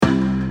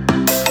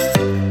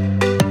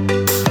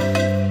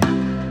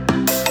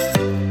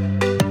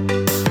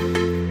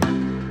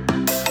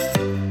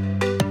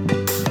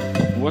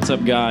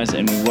up, guys,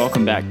 and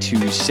welcome back to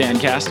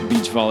Sandcast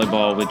Beach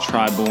Volleyball with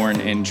Triborn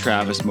and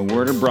Travis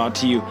Mawerder, brought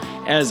to you,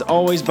 as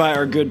always, by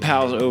our good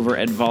pals over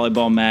at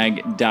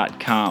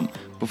volleyballmag.com.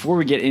 Before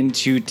we get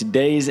into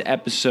today's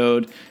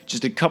episode,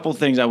 just a couple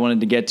things I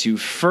wanted to get to.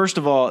 First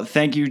of all, a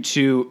huge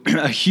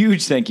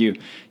thank you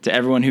to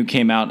everyone who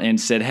came out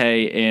and said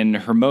hey in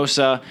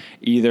Hermosa,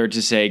 either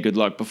to say good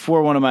luck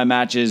before one of my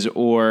matches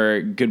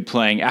or good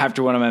playing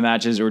after one of my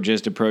matches, or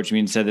just approached me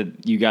and said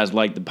that you guys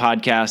liked the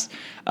podcast.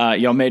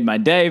 Y'all made my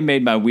day,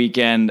 made my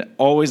weekend.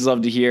 Always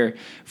love to hear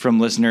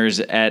from listeners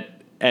at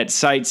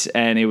sites,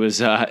 and it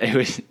was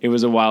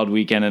a wild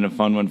weekend and a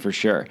fun one for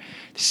sure.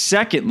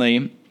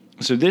 Secondly,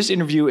 so this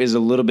interview is a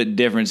little bit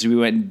different. So we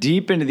went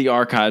deep into the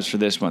archives for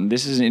this one.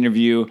 This is an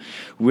interview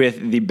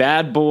with the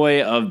bad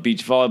boy of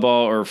beach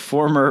volleyball, or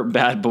former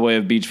bad boy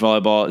of beach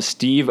volleyball,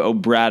 Steve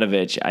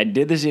Obradovich. I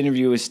did this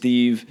interview with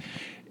Steve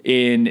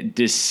in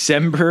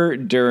December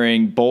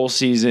during bowl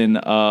season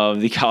of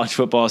the college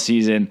football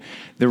season.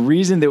 The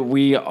reason that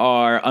we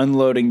are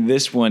unloading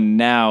this one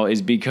now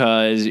is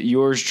because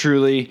yours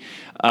truly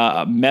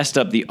messed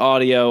up the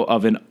audio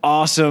of an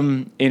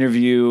awesome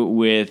interview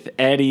with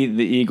Eddie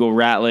the Eagle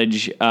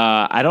Ratledge.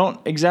 I don't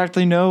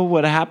exactly know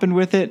what happened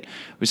with it,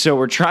 so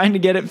we're trying to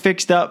get it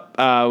fixed up.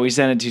 We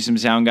sent it to some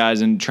sound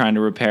guys and trying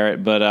to repair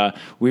it, but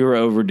we were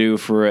overdue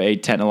for a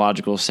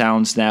technological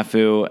sound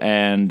snafu,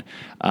 and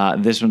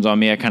this one's on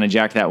me. I kind of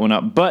jacked that one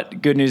up,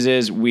 but good news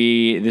is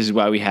this is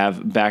why we have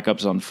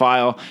backups on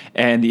file.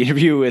 And the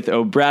interview with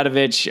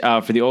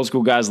Obradovich, for the old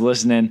school guys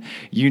listening,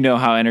 you know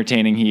how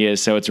entertaining he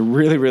is. So it's a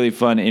really, really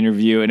fun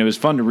interview, and it was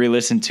fun to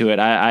re-listen to it.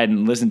 I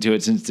hadn't listened to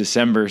it since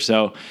December,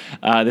 so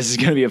this is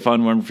going to be a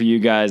fun one for you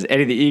guys.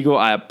 Eddie the Eagle,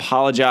 I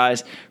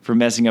apologize for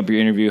messing up your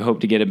interview.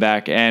 Hope to get it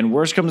back. And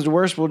worst comes to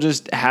worst, we'll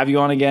just have you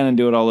on again and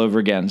do it all over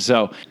again.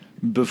 So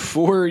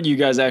before you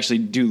guys actually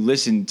do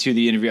listen to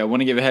the interview, I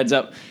want to give a heads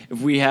up.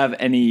 If we have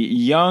any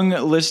young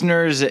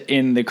listeners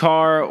in the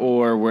car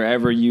or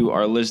wherever you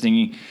are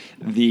listening,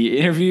 the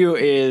interview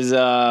is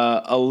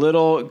a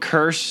little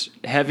curse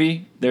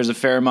heavy. There's a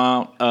fair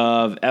amount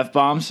of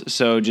F-bombs,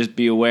 so just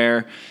be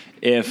aware.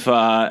 If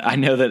I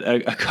know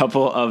that a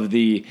couple of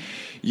the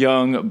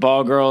young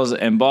ball girls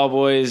and ball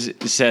boys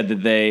said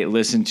that they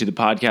listen to the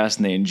podcast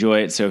and they enjoy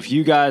it. So if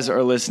you guys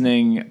are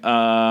listening,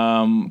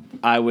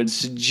 I would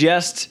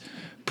suggest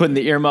putting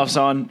the earmuffs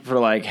on for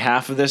like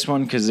half of this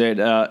one, because it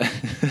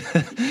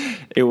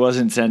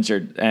wasn't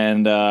censored,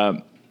 and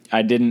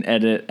I didn't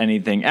edit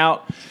anything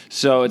out,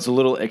 so it's a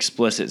little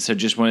explicit. So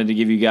just wanted to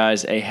give you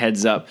guys a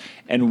heads up.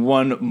 And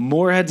one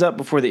more heads up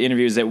before the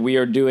interview is that we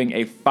are doing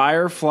a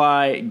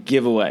Firefly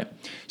giveaway.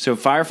 So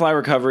Firefly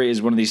Recovery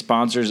is one of the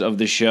sponsors of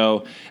the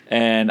show,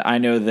 and I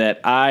know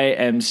that I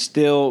am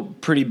still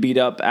pretty beat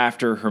up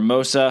after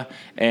Hermosa,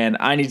 and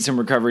I need some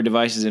recovery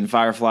devices, and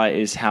Firefly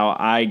is how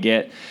I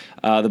get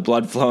the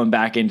blood flowing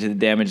back into the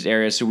damaged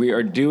area. So we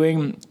are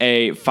doing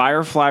a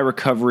Firefly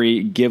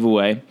Recovery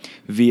giveaway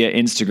via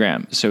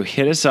Instagram. So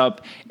hit us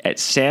up at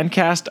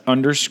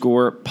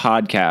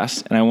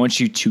sandcast_podcast, and I want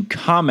you to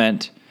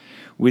comment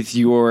with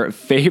your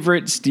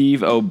favorite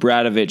Steve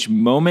Obradovich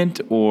moment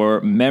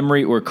or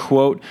memory or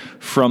quote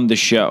from the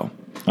show.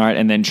 All right,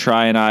 and then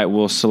Tri and I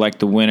will select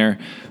the winner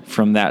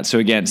from that. So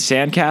again,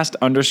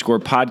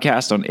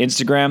 sandcast_podcast on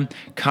Instagram.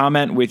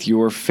 Comment with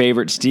your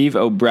favorite Steve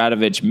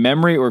Obradovich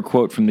memory or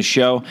quote from the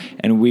show,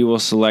 and we will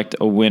select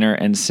a winner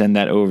and send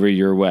that over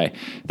your way.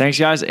 Thanks,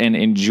 guys, and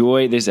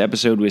enjoy this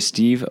episode with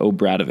Steve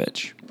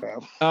Obradovich.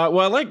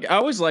 Well, I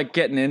always like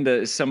getting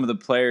into some of the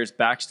players'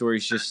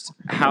 backstories, just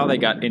how they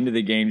got into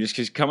the game, just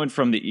because coming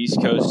from the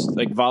East Coast,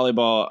 like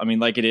volleyball, I mean,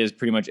 like it is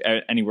pretty much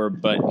anywhere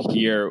but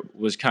here,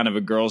 was kind of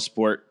a girls'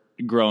 sport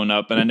growing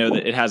up, and I know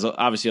that it has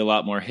obviously a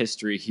lot more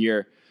history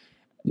here.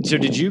 So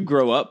did you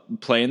grow up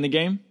playing the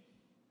game?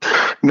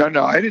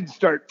 No, I didn't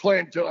start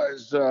playing until I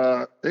was,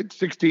 I think,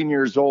 16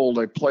 years old.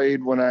 I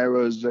played when I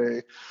was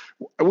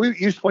we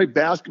used to play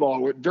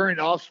basketball. During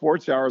off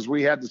sports hours,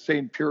 we had the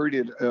same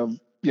period of,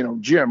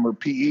 gym or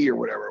PE or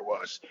whatever it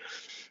was.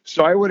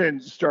 So I went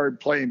and started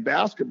playing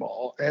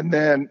basketball, and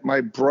then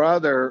my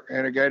brother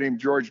and a guy named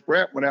George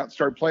Brett went out and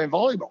started playing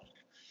volleyball,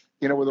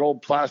 with an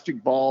old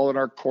plastic ball in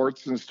our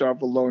courts and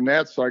stuff with low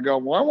nets. So I go,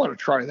 well, I want to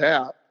try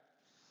that.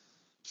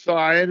 So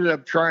I ended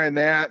up trying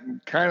that and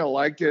kind of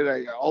liked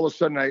it. All of a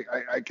sudden I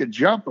could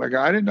jump. I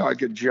didn't know I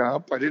could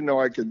jump. I didn't know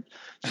I could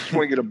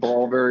swing at a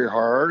ball very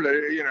hard. I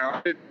didn't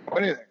know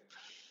anything.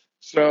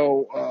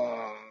 So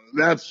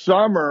that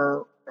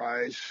summer,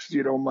 I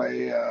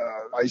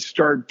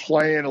started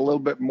playing a little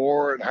bit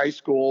more in high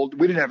school.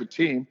 We didn't have a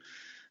team.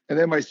 And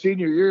then my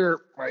senior year,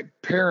 my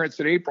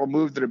parents in April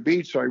moved to the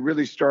beach. So I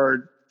really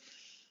started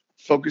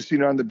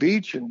focusing on the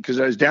beach, and because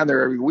I was down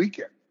there every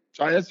weekend.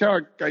 So that's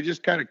how I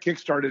just kind of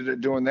kickstarted it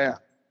doing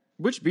that.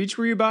 Which beach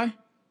were you by?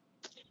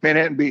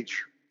 Manhattan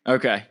Beach.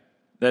 Okay.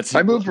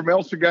 I moved from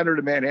El Segundo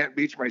to Manhattan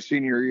Beach my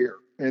senior year.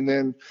 And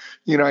then,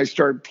 I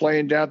started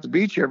playing down at the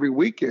beach every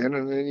weekend.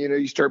 And then,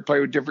 you start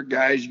playing with different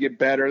guys, you get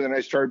better. Then I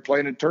started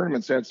playing in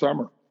tournaments that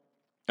summer.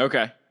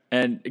 Okay.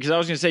 And because I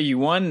was going to say you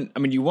won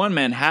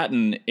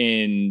Manhattan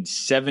in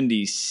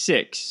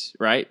 76,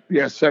 right?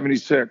 Yeah,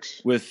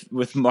 76.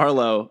 With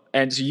Marlowe.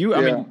 And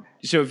so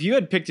so if you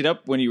had picked it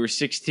up when you were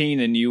 16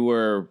 and you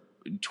were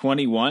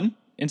 21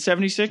 in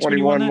 76 when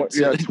you won that?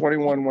 Yeah,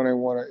 21 when I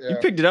won it. Yeah. You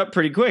picked it up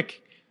pretty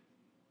quick.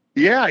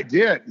 Yeah, I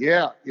did.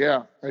 Yeah,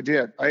 I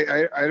did.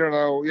 I don't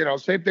know,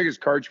 same thing as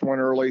Karch won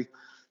early,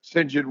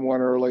 St. John won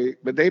early,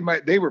 but they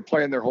were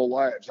playing their whole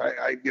lives.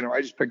 I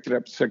just picked it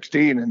up at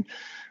 16, and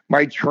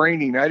my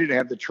training, I didn't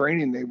have the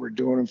training they were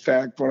doing. In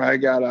fact, when I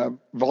got a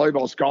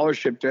volleyball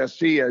scholarship to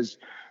SC, I was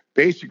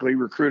basically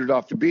recruited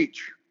off the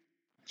beach.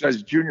 So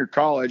as junior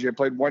college, I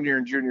played 1 year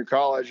in junior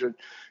college, and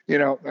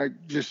I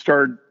just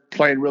started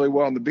playing really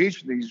well on the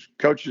beach. And these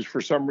coaches,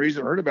 for some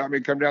reason, heard about me,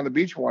 come down the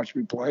beach and watch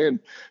me play, and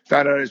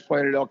found out I was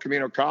playing at El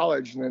Camino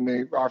College. And then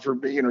they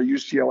offered me,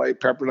 UCLA,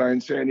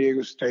 Pepperdine, San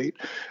Diego State,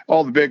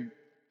 all the big,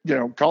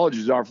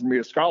 colleges offered me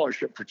a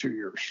scholarship for 2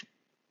 years.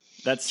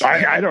 That's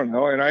I don't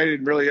know, and I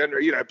didn't really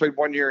I played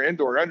 1 year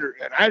indoor and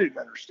I didn't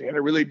understand. I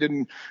really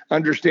didn't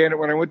understand it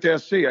when I went to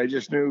SC. I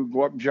just knew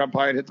go up and jump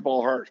high and hit the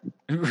ball hard.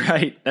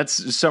 Right,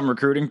 that's some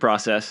recruiting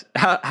process.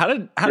 How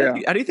do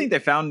you think they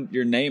found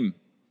your name?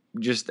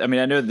 I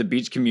know the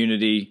beach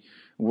community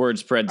word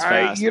spreads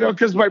fast.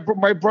 Because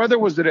my brother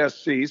was at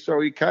SC, so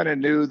he kind of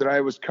knew that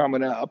I was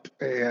coming up,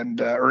 and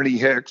Ernie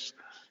Hicks.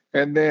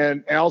 And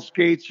then Al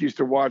Skates used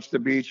to watch the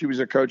beach. He was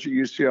a coach at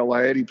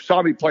UCLA, and he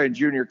saw me playing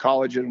junior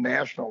college in a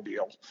national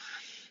deal.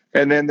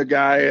 And then the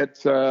guy at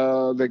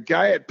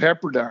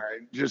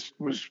Pepperdine just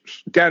was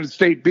down at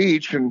State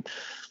Beach, and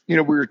we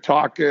were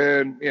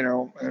talking, and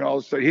all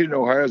of a sudden he didn't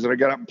know who I was, and I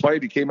got up and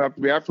played. He came up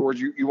to me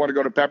afterwards. You want to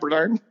go to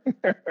Pepperdine?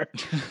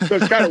 So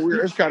it's kind of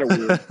weird.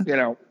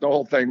 The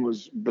whole thing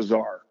was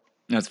bizarre.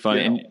 That's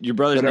funny. And your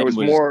brother's name was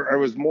more. I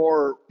was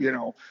more,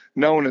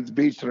 known at the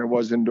beach than I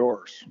was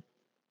indoors.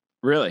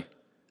 Really?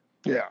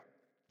 Yeah.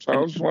 So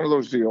it was one of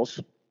those deals.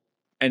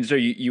 And so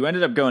you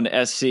ended up going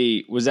to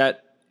SC.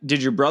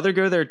 Did your brother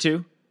go there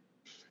too?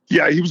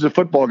 Yeah, he was a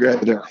football guy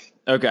there.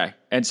 Okay.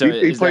 And so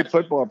he played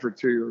football for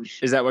 2 years.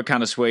 Is that what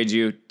kind of swayed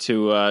you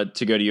to go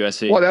to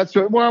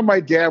USC? Well, my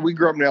dad, we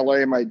grew up in LA,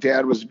 and my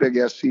dad was a big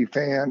SC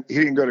fan. He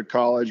didn't go to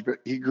college, but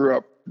he grew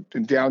up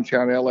in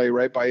downtown LA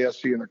right by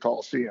SC in the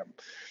Coliseum.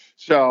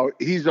 So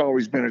he's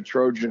always been a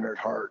Trojan at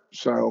heart.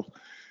 So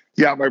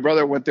yeah, my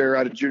brother went there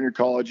out of junior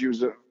college. He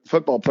was a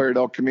football player at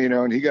El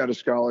Camino, and he got a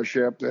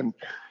scholarship. And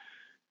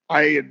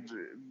I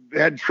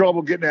had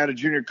trouble getting out of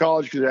junior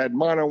college because I had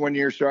mono 1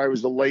 year, so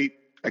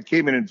I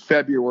came in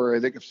February,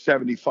 I think, of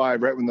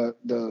 75, right when the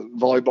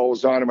volleyball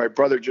was on, and my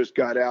brother just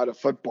got out of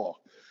football.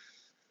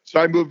 So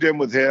I moved in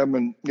with him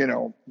and,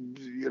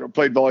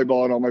 played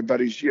volleyball, and all my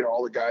buddies,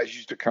 all the guys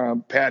used to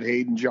come, Pat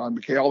Hayden, John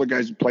McKay, all the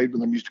guys who played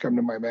with them used to come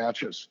to my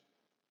matches.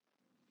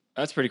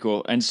 That's pretty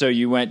cool. And so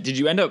you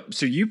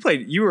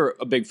were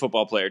a big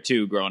football player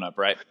too growing up,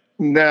 right?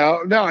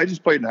 No, I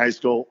just played in high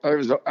school. I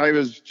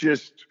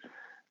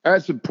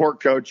had some poor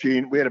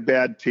coaching. We had a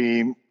bad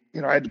team.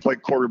 I had to play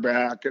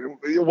quarterback, and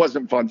it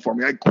wasn't fun for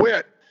me. I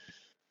quit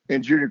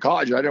in junior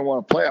college. I didn't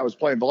want to play. I was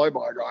playing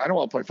volleyball. I go, I don't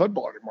want to play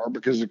football anymore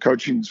because the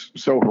coaching's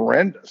so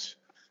horrendous.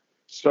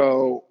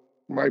 So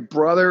my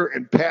brother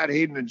and Pat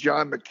Hayden and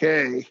John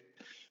McKay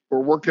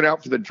were working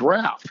out for the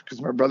draft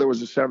because my brother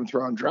was a 7th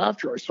round draft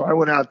choice. So I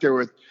went out there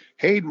with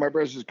Hayden. My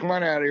brother says, come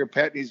on out of here.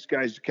 Pat needs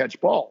guys to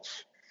catch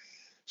balls.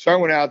 So I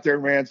went out there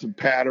and ran some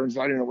patterns.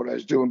 I didn't know what I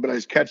was doing, but I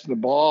was catching the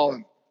ball,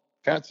 and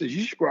Pat says,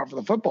 you should go out for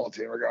the football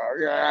team. I go,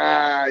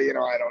 yeah,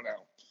 I don't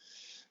know.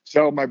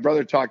 So my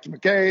brother talked to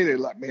McKay. They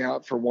let me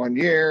out for 1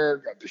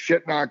 year, got the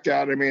shit knocked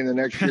out of me. And the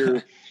next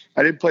year,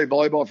 I didn't play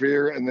volleyball for a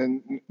year. And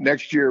then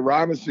next year,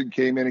 Robinson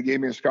came in and gave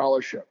me a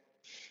scholarship.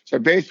 So I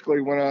basically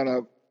went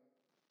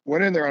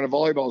in there on a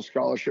volleyball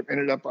scholarship,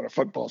 ended up on a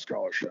football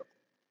scholarship.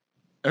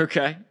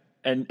 Okay.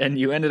 And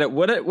you ended up,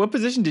 what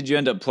position did you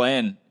end up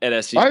playing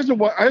at SC? I was a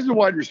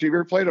wide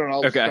receiver, played on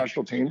all the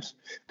special teams,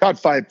 caught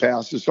 5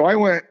 passes. So I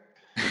went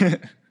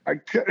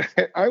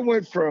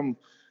from,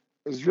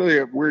 it was really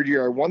a weird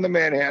year. I won the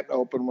Manhattan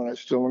Open when I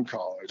was still in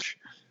college.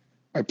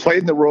 I played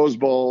in the Rose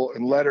Bowl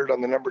and lettered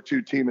on the number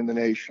 2 team in the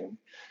nation.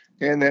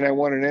 And then I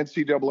won an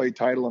NCAA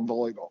title in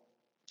volleyball.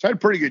 So I had a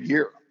pretty good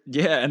year.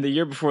 Yeah, and the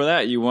year before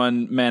that, you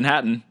won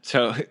Manhattan.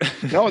 So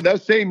no,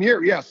 that same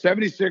year, yeah,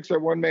 76, I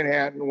won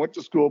Manhattan, went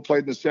to school,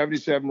 played in the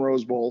 77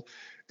 Rose Bowl,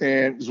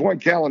 and it was one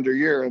calendar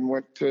year, and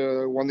won the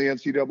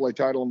NCAA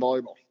title in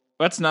volleyball.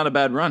 That's not a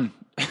bad run.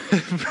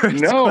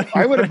 No,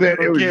 I would have been.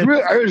 It was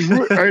really,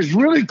 I was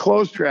really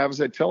close, Travis.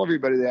 I tell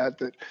everybody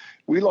that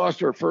we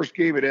lost our first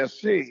game at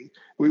SC.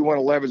 We won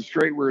 11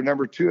 straight. We were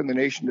number 2 in the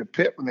nation to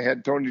Pitt when they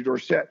had Tony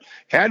Dorsett.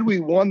 Had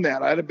we won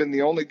that, I'd have been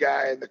the only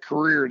guy in the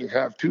career to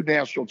have 2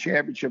 national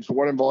championships,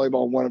 one in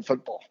volleyball and one in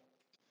football.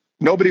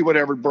 Nobody would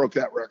ever broke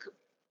that record.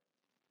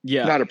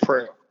 Yeah. Not a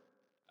prayer.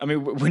 I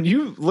mean, when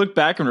you look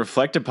back and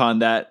reflect upon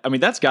that, I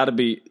mean, that's got to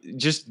be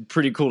just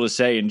pretty cool to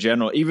say in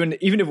general, even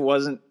if it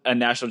wasn't a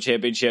national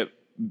championship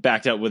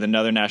backed up with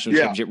another national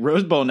championship,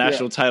 Rose Bowl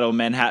national title,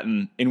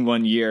 Manhattan in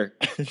 1 year.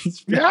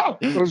 Yeah,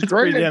 it was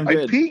great.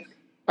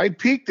 I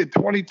peaked at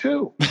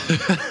 22.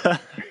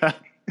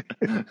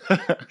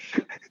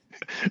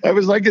 I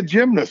was like a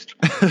gymnast.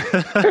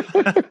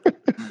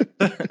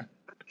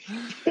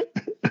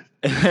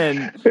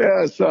 And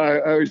yeah, so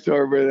I always tell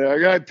everybody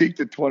that I peaked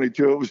at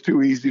 22. It was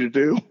too easy to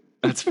do.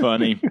 That's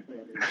funny.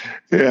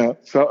 Yeah,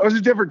 so it was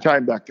a different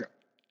time back then.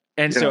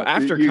 And so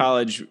after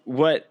college,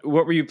 what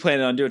were you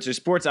planning on doing? So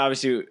sports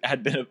obviously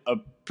had been a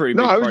pretty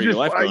big part of your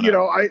life.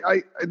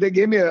 They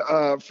gave me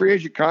a free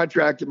agent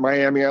contract in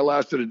Miami. I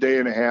lasted a day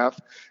and a half,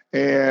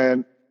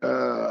 and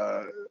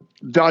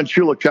Don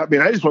Shula kept me.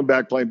 And I just went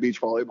back playing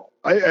beach volleyball.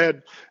 I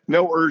had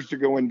no urge to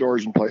go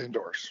indoors and play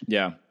indoors.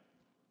 Yeah.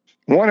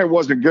 One, I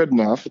wasn't good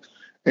enough,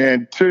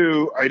 and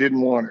two, I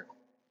didn't want it.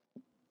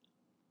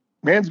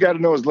 Man's got to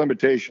know his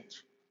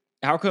limitations.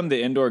 How come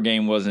the indoor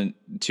game wasn't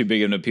too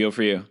big of an appeal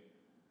for you?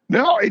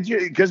 No,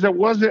 because I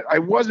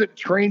wasn't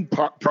trained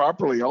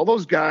properly. All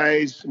those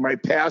guys, my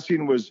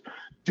passing was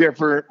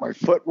different. My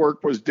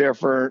footwork was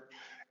different.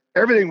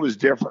 Everything was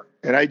different.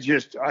 And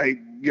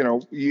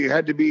you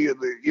had to be,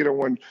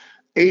 when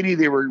 80,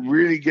 they were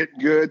really getting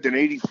good. Then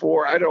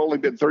 84, I'd only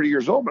been 30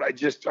 years old, but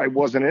I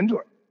wasn't into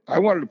it. I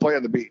wanted to play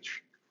on the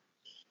beach.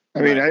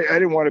 I mean, I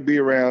didn't want to be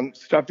around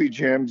stuffy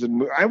gyms,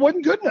 and I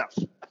wasn't good enough.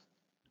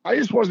 I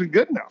just wasn't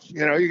good enough.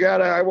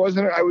 I was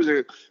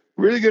a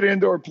really good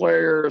indoor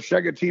player,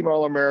 second team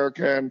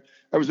All-American.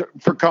 I was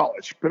for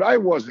college, but I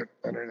wasn't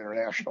an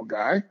international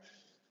guy.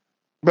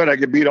 But I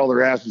could beat all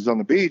their asses on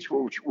the beach,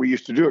 which we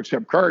used to do,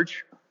 except Karch.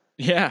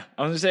 Yeah,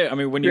 I was going to say, I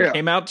mean, when you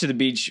came out to the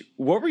beach,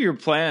 what were your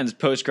plans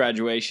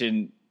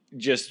post-graduation,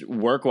 just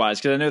work-wise?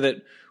 Because I know that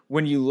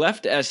when you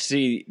left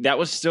SC, that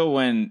was still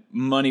when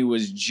money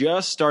was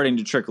just starting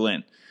to trickle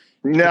in.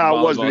 No,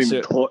 it wasn't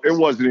even close. It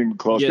wasn't even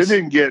close. Yes.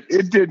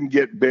 It didn't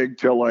get big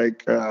till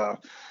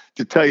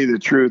to tell you the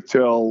truth,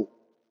 till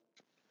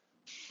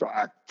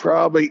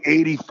probably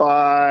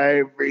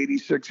 85,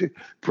 86,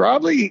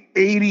 probably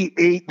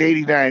 88,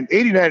 89.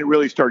 89, it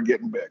really started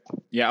getting big.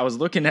 Yeah, I was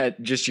looking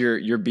at just your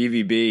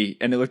BVB,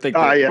 and it looked like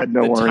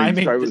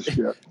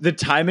the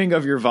timing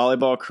of your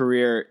volleyball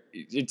career.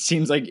 It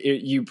seems like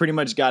you pretty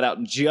much got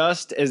out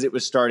just as it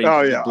was starting.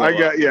 Oh yeah,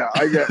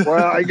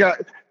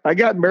 I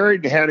got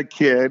married and had a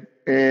kid,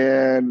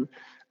 and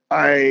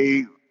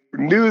I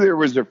knew there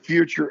was a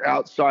future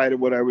outside of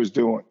what I was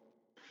doing.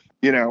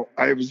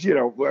 I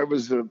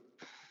was a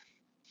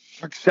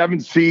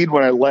 7th seed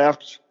when I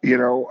left.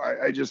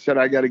 I just said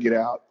I got to get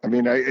out. I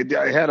mean, I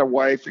had a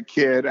wife, a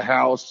kid, a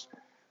house.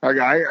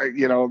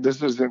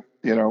 This isn't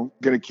going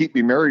to keep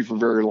me married for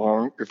very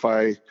long if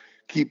I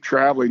keep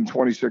traveling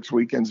 26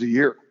 weekends a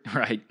year.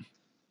 Right.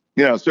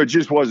 So it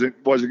just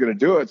wasn't going to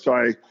do it.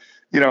 So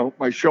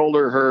my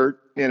shoulder hurt.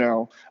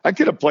 I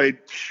could have played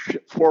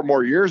 4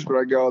 more years, but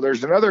I go,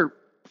 there's another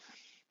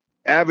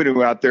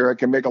avenue out there. I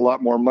can make a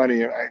lot more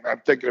money, and I'm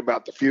thinking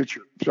about the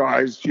future. So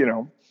I was,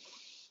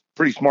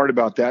 pretty smart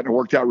about that, and it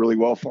worked out really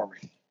well for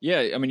me.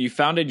 Yeah, I mean, you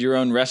founded your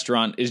own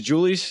restaurant. Is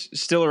Julie's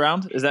still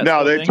around? Is that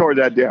no? They tore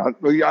that down.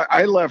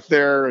 I left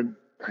there in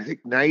I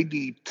think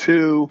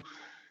 92.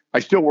 I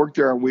still worked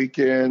there on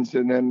weekends,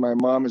 and then my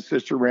mom and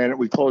sister ran it.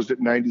 We closed it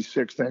in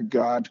 96. Thank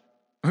God.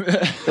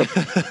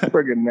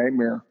 Friggin'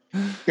 nightmare.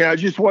 It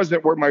just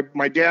wasn't where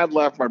my dad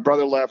left, my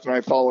brother left, and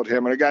I followed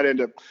him, and I got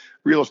into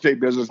real estate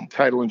business and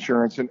title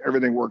insurance, and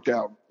everything worked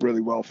out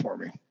really well for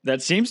me.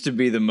 That seems to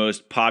be the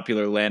most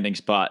popular landing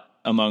spot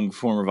among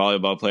former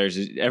volleyball players.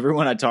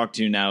 Everyone I talk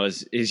to now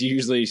is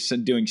usually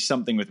doing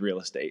something with real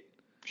estate.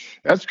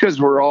 That's because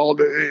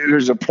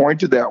there's a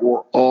point to that.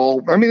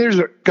 There's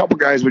a couple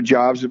guys with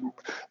jobs. A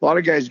lot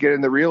of guys get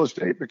into real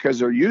estate because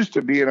they're used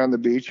to being on the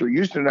beach. They're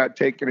used to not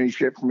taking any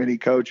shit from any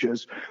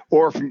coaches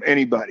or from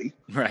anybody.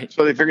 Right.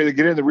 So they figure they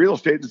get into real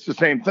estate. It's the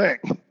same thing.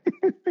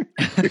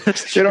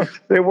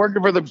 They're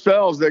working for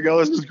themselves. They go,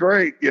 this is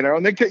great.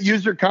 And they can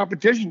use their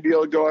competition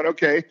deal going,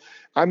 okay,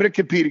 I'm going to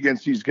compete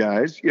against these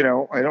guys. I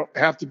don't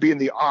have to be in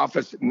the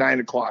office at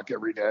 9:00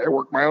 every day. I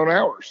work my own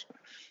hours,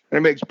 and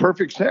it makes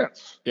perfect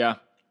sense. Yeah.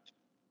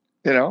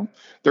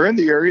 They're in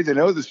the area, they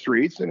know the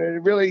streets, and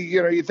it really,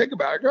 you think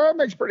about it, it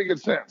makes pretty good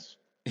sense.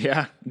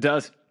 Yeah, it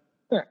does.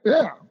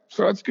 Yeah.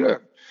 So that's good.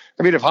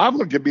 I mean, if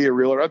Hovland could be a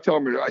realtor, I'll tell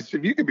him, I said,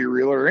 if you can be a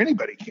realtor,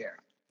 anybody can.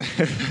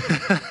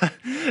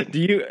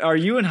 Are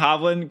you and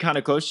Hovland kind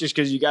of close just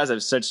because you guys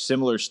have such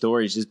similar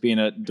stories, just being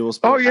a dual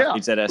sport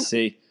athletes at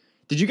SC?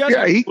 Did you guys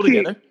go to school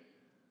together?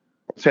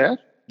 What's that?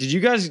 Did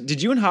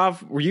you and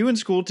Hov, were you in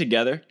school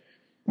together?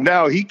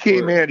 No, he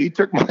came in. He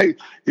took my,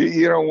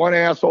 one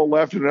asshole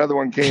left and another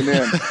one came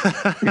in.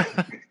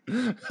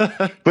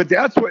 But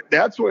that's what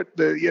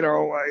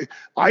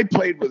I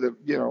played with,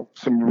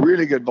 some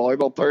really good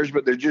volleyball players,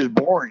 but they're just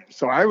boring.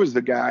 So I was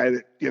the guy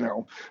that,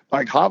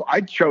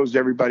 I chose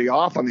everybody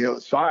off on the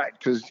other side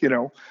because,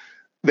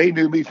 they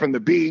knew me from the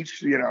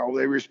beach,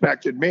 they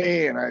respected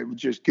me, and I would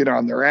just get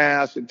on their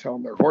ass and tell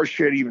them they're horse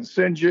shit, even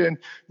singeing.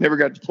 Never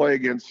got to play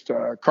against,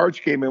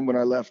 Karch came in when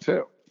I left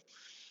too.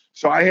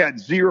 So I had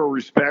zero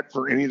respect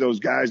for any of those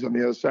guys on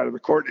the other side of the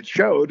court. It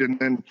showed. And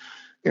then,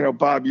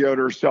 Bob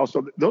Yoder,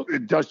 Celso,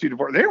 Dusty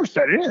DeVore, they never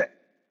said anything.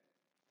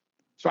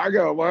 So I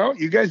go, well,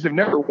 you guys have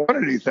never won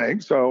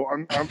anything. So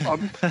I'm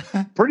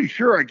pretty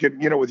sure I can,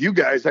 with you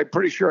guys, I'm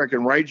pretty sure I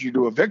can ride you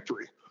to a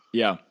victory.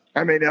 Yeah.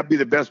 I may not be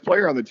the best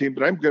player on the team,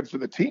 but I'm good for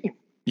the team.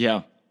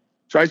 Yeah.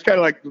 So I just kind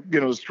of like,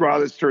 the straw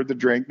that stirred the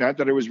drink. Not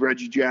that it was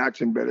Reggie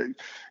Jackson, but it,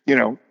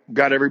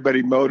 got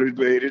everybody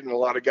motivated, and a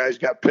lot of guys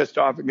got pissed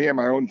off at me and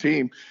my own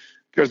team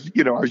because,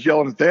 I was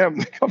yelling at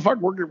them. I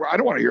don't want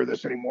to hear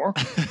this anymore.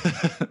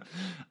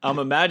 I'm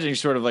imagining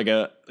sort of like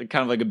a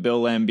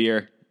Bill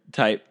Lambier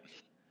type.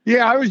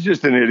 Yeah, I was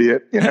just an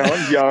idiot. I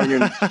was young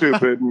and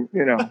stupid, and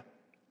I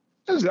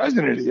was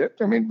an idiot.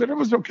 I mean, but it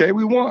was okay.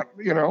 We won.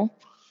 Yeah.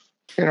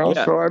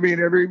 So I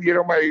mean,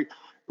 my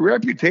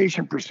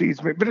reputation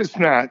precedes me, but it's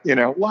not.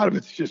 A lot of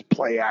it's just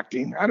play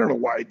acting. I don't know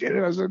why I did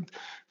it. I was a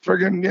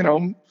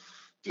friggin',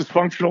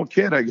 dysfunctional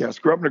kid, I guess.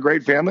 Grew up in a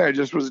great family. I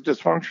just was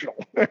dysfunctional.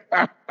 And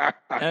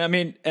I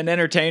mean, an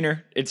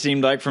entertainer, it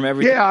seemed like, from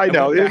everything. Yeah, I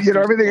know.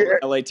 Everything.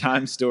 LA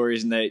Times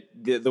stories, and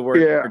the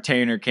word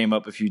entertainer came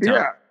up a few times.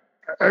 Yeah.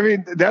 I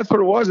mean, that's what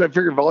it was. I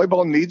figured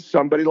volleyball needs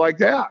somebody like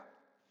that.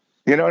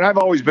 And I've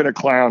always been a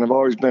clown. I've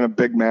always been a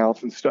big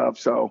mouth and stuff.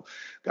 So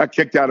got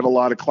kicked out of a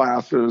lot of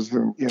classes,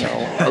 and,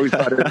 I always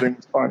thought everything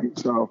was funny.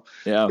 So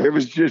it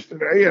was just,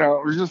 I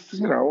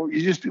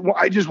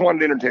just wanted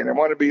to entertain. I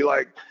wanted to be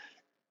like,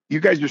 you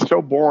guys are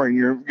so boring.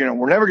 We're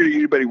never going to get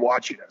anybody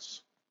watching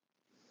us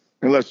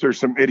unless there's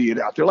some idiot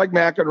out there like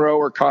McEnroe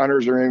or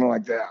Connors or anything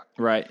like that.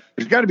 Right.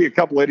 There's got to be a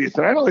couple idiots.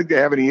 And I don't think they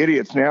have any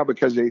idiots now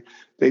because they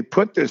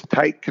put this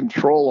tight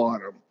control on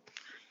them,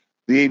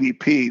 the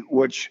AVP,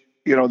 which,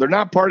 they're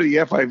not part of the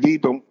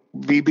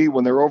FIVB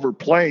when they're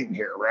overplaying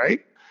here,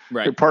 right?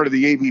 Right. They're part of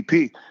the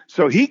AVP.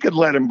 So he could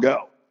let him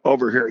go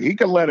over here. He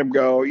could let him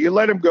go. You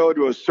let him go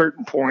to a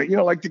certain point.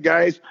 Like the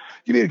guys,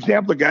 give me an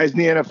example of guys in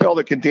the NFL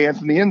that can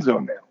dance in the end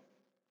zone now.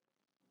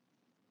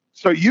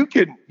 So you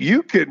can,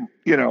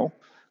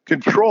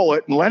 control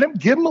it and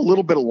give him a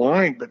little bit of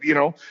line. But,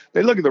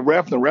 they look at the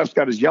ref, and the ref's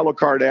got his yellow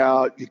card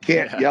out. You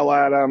can't yell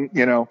at him.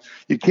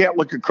 You can't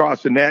look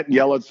across the net and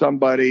yell at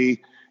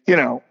somebody.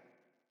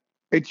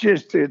 It's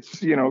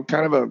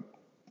kind of a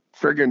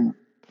friggin',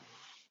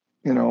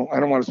 I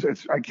don't want to say,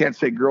 I can't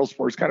say girl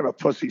sport. It's kind of a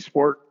pussy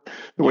sport,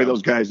 the way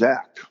those guys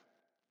act.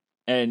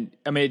 And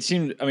I mean, it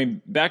seemed,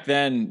 back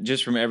then,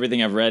 just from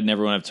everything I've read and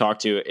everyone I've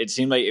talked to, it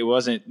seemed like it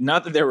wasn't,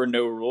 not that there were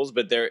no rules,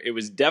 but it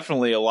was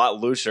definitely a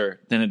lot looser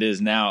than it is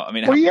now. I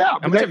mean, how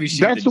much have you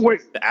seen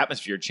the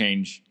atmosphere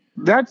change?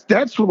 That's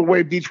the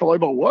way beach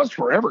volleyball was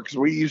forever, because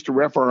we used to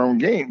ref our own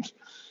games.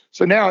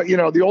 So now,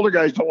 the older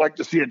guys don't like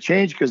to see it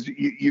change because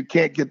you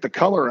can't get the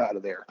color out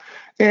of there.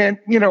 And,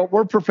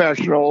 we're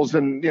professionals,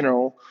 and,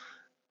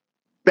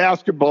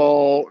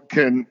 basketball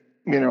can,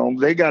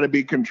 they got to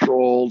be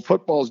controlled.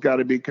 Football's got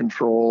to be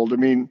controlled. I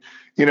mean,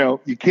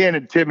 you can't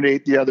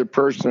intimidate the other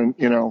person,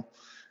 and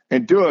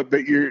do it.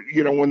 But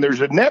when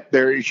there's a net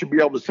there, you should be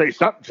able to say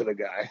something to the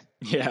guy.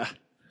 Yeah.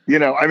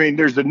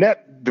 There's a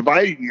net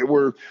dividing you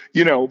where,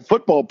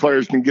 football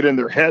players can get in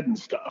their head and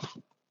stuff.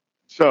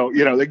 So,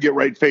 they get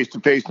right face to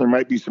face, and there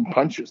might be some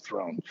punches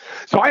thrown.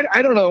 So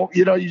I don't know,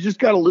 you just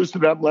got to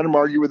loosen it up, let them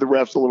argue with the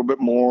refs a little bit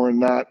more, and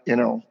not, I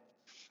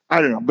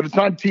don't know, but it's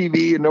on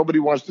TV and nobody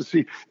wants to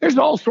see. There's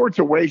all sorts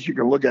of ways you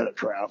can look at it,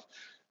 Trav.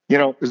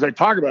 As I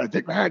talk about it, I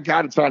think,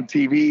 God, it's on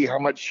TV. How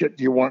much shit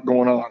do you want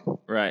going on?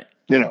 Right.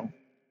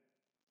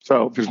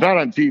 So if it's not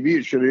on TV,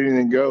 it should,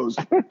 anything goes.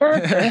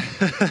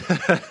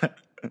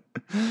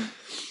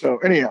 So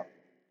anyhow,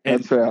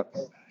 that's that.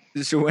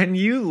 So when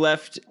you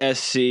left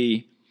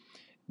SC,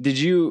 did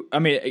you,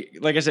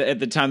 like I said, at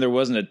the time, there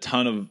wasn't a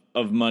ton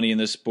of money in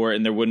this sport,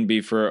 and there wouldn't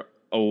be for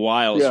a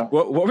while. Yeah. So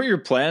what were your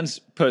plans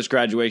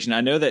post-graduation? I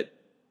know that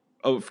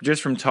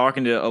just from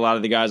talking to a lot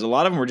of the guys, a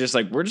lot of them were just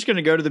like, we're just going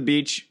to go to the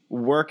beach,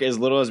 work as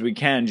little as we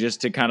can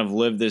just to kind of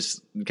live this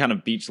kind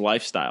of beach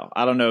lifestyle.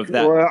 I don't know if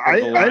that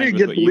I didn't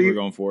get what you were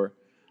going for.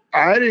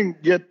 I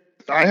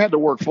had to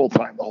work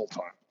full-time the whole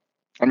time.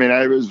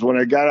 When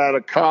I got out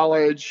of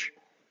college,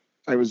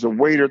 I was a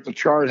waiter at the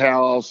Chart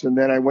House, and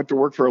then I went to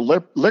work for a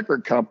liquor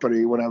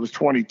company when I was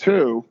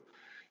 22,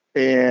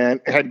 and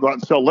I had to go out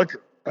and sell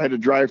liquor. I had to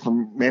drive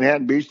from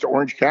Manhattan Beach to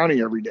Orange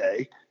County every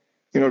day,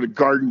 to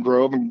Garden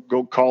Grove, and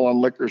go call on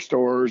liquor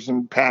stores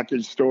and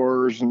package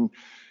stores and,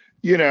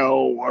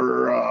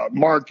 or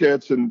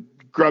markets and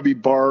grubby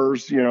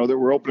bars, that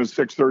were open at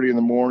 6:30 in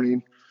the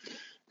morning.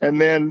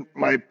 And then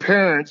my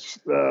parents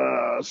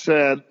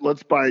said,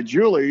 let's buy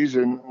Julie's.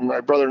 And my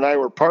brother and I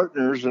were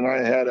partners, and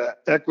I had an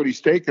equity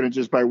stake in it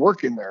just by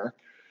working there.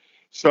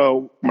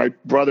 So my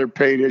brother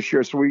paid his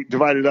share. So we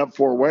divided up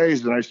 4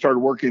 ways, and I started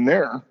working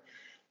there.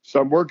 So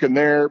I'm working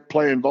there,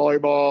 playing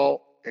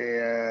volleyball.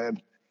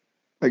 And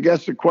I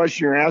guess the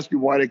question you're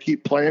asking, why do I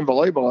keep playing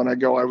volleyball? And I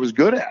go, I was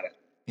good at it.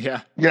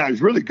 Yeah. I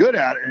was really good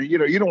at it. And, you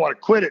don't want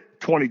to quit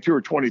at 22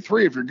 or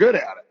 23 if you're good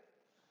at it.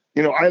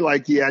 I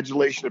like the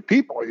adulation of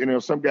people.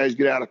 Some guys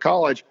get out of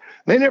college,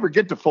 they never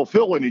get to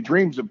fulfill any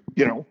dreams of,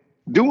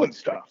 doing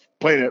stuff,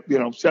 playing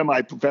a,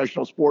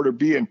 semi-professional sport or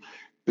being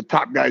the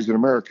top guys in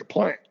America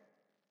playing.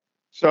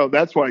 So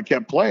that's why I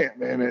kept playing.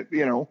 And it,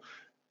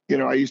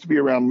 I used to be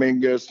around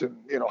Mingus and,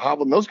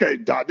 Hovland. Those guys,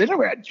 they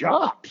never had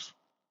jobs.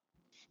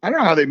 I don't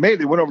know how they made it.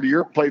 They went over to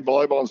Europe, played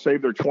volleyball, and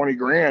saved their 20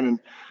 grand and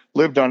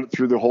lived on it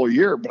through the whole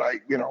year. But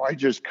I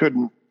just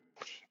couldn't.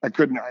 I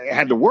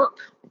had to work.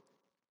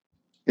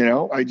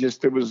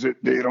 It was,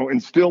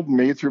 instilled in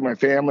me through my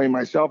family and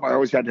myself. I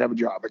always had to have a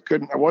job.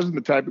 I wasn't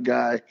the type of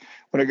guy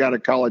when I got to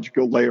college to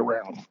go lay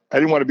around. I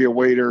didn't want to be a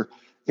waiter.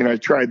 I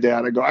tried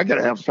that. I got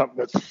to have something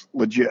that's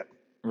legit.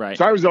 Right.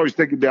 So I was always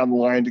thinking down the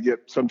line to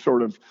get some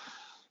sort of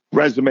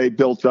resume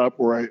built up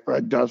where I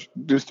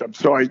do stuff.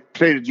 So I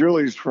stayed at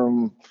Julie's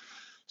from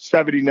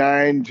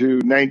 79 to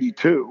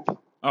 92.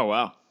 Oh,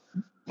 wow.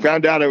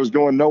 Found out I was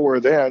going nowhere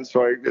then.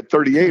 So at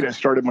 38, I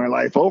started my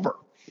life over.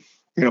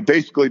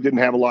 Basically didn't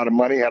have a lot of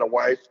money, had a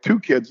wife, 2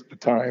 kids at the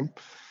time.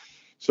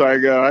 So I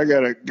got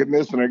to get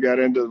this, and I got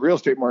into the real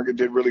estate market,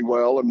 did really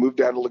well, and moved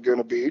down to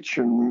Laguna Beach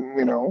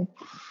and,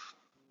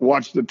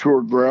 watched the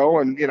tour grow.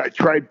 And, I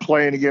tried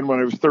playing again when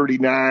I was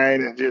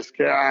 39 and just,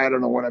 I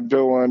don't know what I'm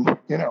doing,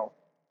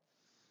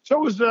 So it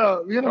was,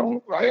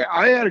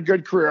 I had a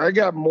good career. I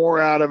got more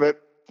out of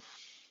it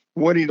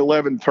winning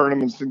 11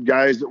 tournaments than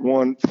guys that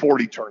won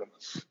 40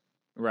 tournaments.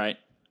 Right.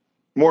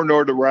 More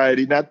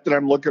notoriety, not that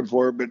I'm looking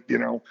for it, but,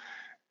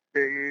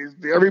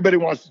 everybody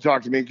wants to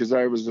talk to me because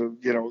I was,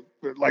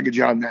 like a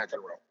John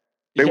McEnroe.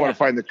 They want to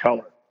find the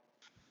color.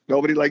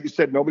 Nobody, like you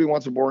said, nobody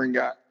wants a boring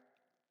guy.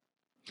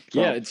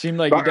 So, it seemed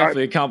like you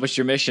definitely accomplished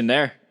your mission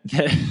there.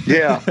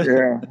 yeah.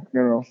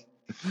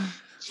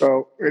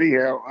 So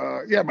anyhow,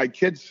 my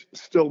kids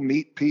still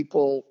meet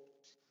people.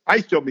 I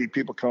still meet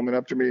people coming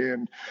up to me,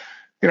 and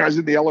I was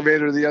in the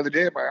elevator the other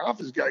day at my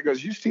office. Guy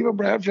goes, "You Steve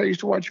Obradovich? I used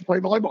to watch you play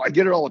volleyball." I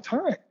get it all the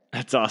time.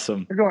 That's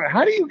awesome. I go,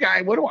 "How do you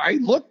guys? What do I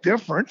look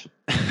different?"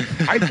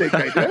 I think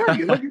I do.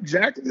 You look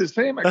exactly the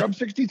same. I go, "I'm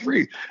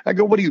 63." I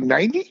go, "What are you,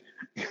 90?"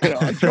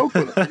 I joke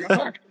with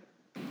them.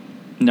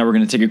 Now we're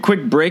going to take a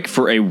quick break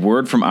for a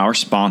word from our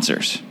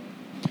sponsors.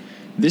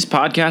 This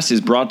podcast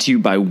is brought to you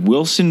by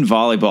Wilson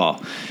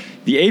Volleyball.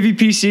 The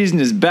AVP season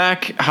is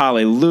back,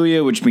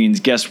 hallelujah, which means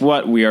guess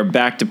what? We are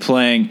back to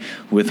playing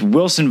with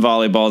Wilson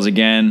volleyballs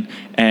again,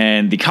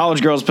 and the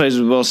college girls plays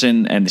with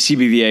Wilson, and the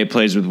CBVA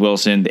plays with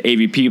Wilson, the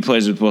AVP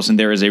plays with Wilson.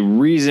 There is a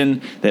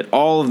reason that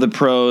all of the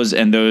pros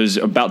and those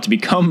about to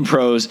become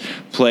pros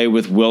play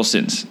with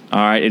Wilsons. All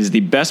right, it is the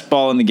best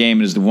ball in the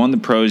game. It is the one the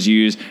pros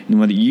use, and the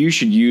one that you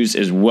should use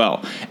as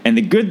well. And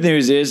the good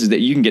news is that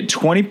you can get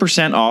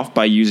 20% off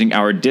by using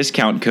our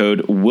discount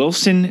code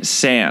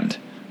WilsonSand.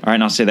 All right,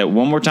 and I'll say that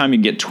one more time. You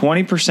can get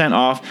 20%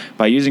 off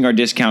by using our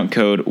discount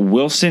code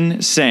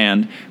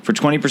WilsonSand for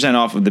 20%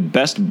 off of the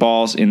best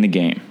balls in the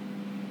game.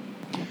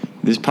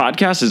 This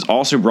podcast is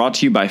also brought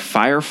to you by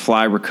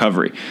Firefly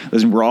Recovery.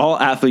 Listen, we're all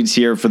athletes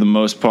here for the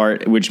most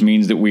part, which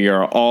means that we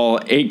are all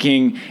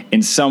aching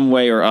in some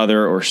way or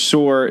other or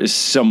sore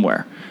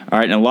somewhere. All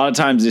right, and a lot of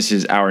times this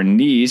is our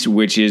knees,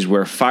 which is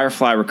where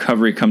Firefly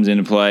Recovery comes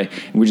into play,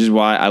 which is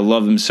why I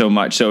love them so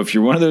much. So if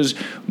you're one of those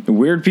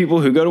weird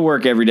people who go to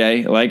work every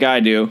day, like I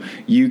do,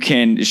 you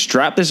can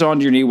strap this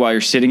onto your knee while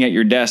you're sitting at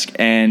your desk,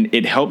 and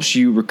it helps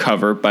you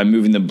recover by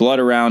moving the blood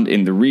around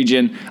in the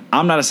region.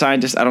 I'm not a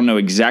scientist. I don't know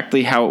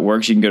exactly how it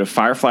works. You can go to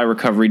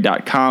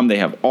fireflyrecovery.com. They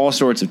have all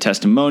sorts of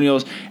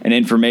testimonials and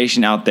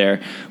information out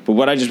there. But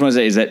what I just want to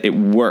say is that it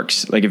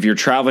works. Like if you're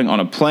traveling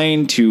on a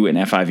plane to an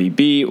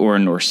FIVB or a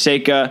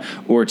NORCECA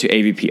or to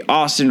AVP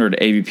Austin or to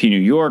AVP New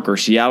York or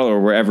Seattle or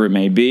wherever it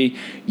may be,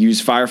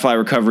 use Firefly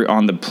Recovery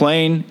on the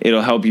plane.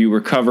 It'll help you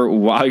recover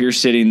while you're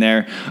sitting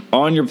there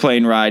on your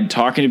plane ride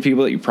talking to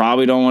people that you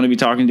probably don't want to be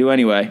talking to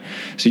anyway.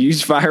 So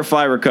use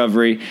Firefly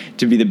Recovery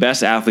to be the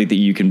best athlete that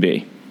you can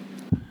be.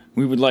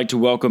 We would like to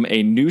welcome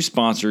a new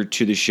sponsor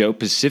to the show,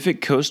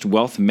 Pacific Coast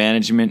Wealth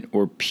Management,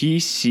 or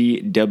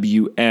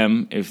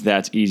PCWM, if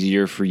that's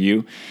easier for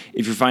you.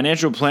 If your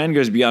financial plan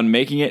goes beyond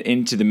making it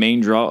into the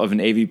main draw of an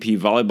AVP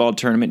volleyball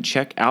tournament,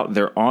 check out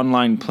their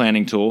online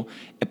planning tool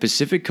at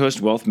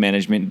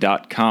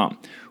PacificCoastWealthManagement.com.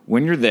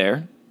 When you're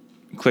there,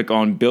 click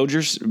on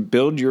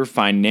Build Your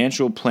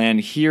Financial Plan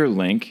Here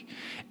link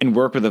and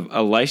work with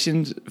a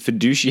licensed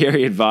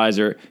fiduciary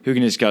advisor who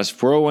can discuss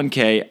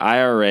 401k,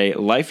 IRA,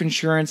 life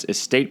insurance,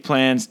 estate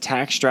plans,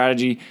 tax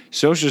strategy,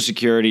 Social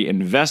Security,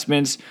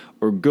 investments,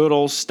 or good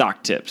old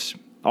stock tips,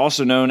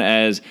 also known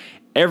as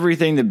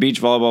everything that beach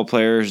volleyball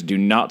players do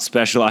not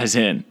specialize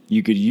in.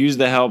 You could use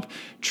the help.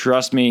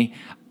 Trust me,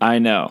 I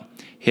know.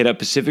 Hit up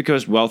Pacific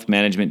Coast Wealth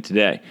Management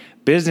today.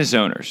 Business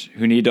owners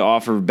who need to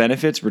offer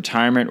benefits,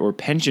 retirement, or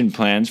pension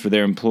plans for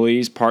their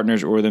employees,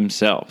 partners, or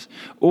themselves.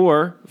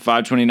 Or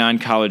 529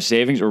 college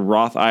savings or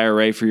Roth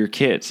IRA for your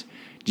kids.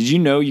 Did you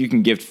know you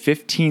can gift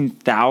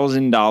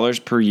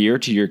 $15,000 per year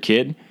to your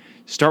kid?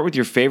 Start with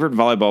your favorite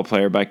volleyball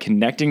player by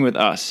connecting with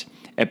us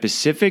at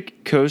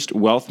Pacific Coast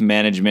Wealth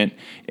Management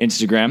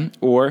Instagram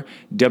or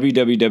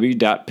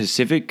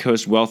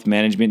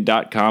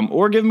www.pacificcoastwealthmanagement.com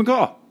or give them a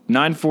call.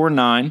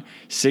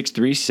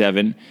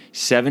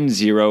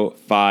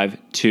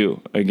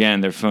 949-637-7052.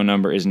 Again, their phone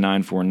number is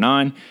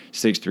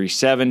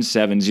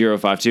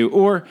 949-637-7052.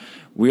 Or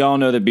We all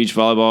know that beach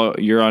volleyball,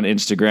 you're on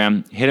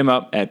Instagram. Hit him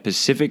up at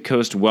Pacific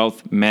Coast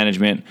Wealth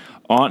Management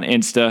on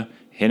Insta.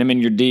 Hit him in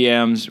your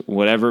DMs,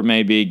 whatever it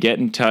may be. Get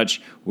in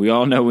touch. We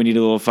all know we need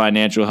a little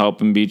financial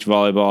help in beach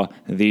volleyball.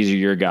 These are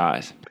your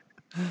guys.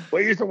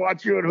 Well, I used to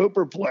watch you and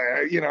Hooper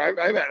play. You know, I've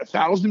had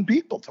 1,000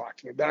 people talk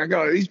to me, but I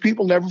go, these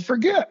people never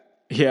forget.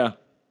 Yeah.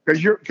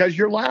 Because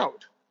you're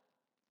loud.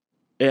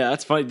 Yeah,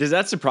 that's funny. Does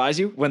that surprise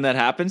you when that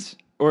happens?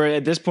 Or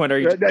at this point, are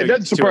you? That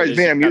doesn't surprise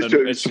me. I'm used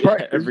to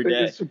it. Every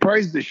day. It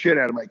surprises the shit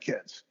out of my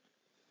kids.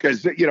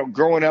 Because, you know,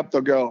 growing up,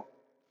 they'll go,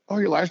 oh,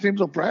 your last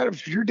name's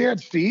Obradovich. Is your dad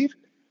Steve?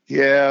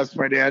 Yes,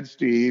 my dad's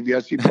Steve.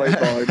 Yes, he played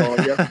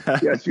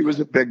volleyball. Yes, he was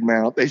a big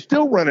mouth. They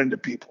still run into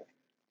people.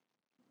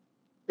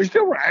 They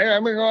still, I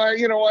mean,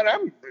 you know what?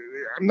 I'm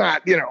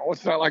not, you know,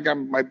 it's not like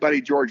I'm my buddy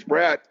George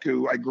Brett,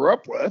 who I grew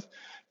up with.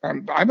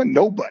 I'm a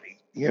nobody,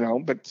 you know,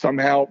 but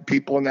somehow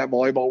people in that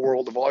volleyball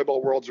world, the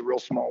volleyball world's a real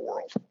small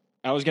world.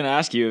 I was going to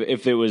ask you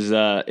if it was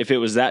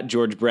that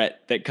George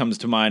Brett that comes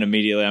to mind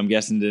immediately. I'm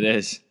guessing it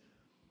is.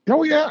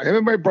 Oh yeah, him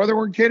and my brother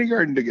were in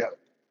kindergarten together.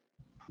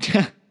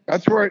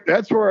 That's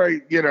where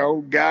I, you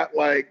know, got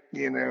like,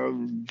 you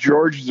know,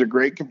 George is a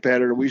great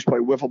competitor. We used to play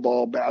wiffle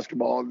ball,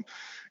 basketball, and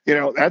you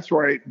know, that's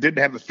where I didn't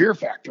have a fear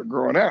factor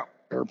growing up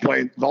or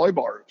playing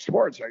volleyball or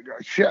sports. I go,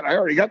 shit, I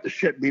already got the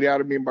shit beat out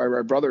of me by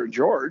my brother and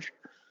George,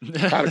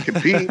 how to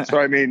compete. So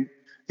I mean,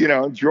 you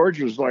know,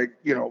 George was like,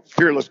 you know,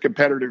 fearless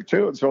competitor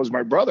too, and so was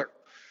my brother.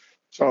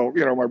 So,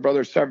 you know, my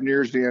brother's 7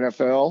 years in the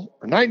NFL,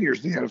 or 9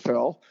 years in the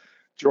NFL.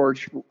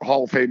 George,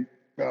 Hall of Fame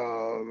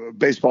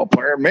baseball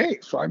player, me.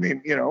 So, I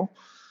mean, you know,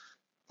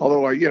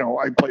 although I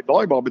played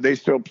volleyball, but they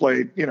still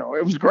played, you know,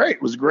 it was great.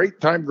 It was a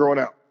great time growing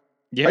up.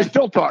 Yeah. I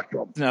still talk to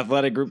them. It's an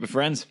athletic group of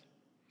friends.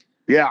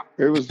 Yeah,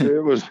 it was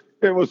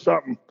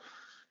something.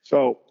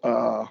 So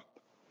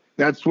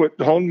that's what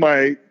honed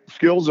my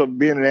skills of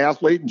being an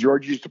athlete. And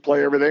George used to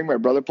play everything. My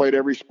brother played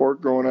every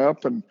sport growing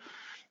up, and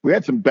we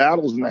had some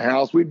battles in the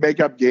house. We'd make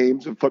up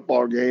games and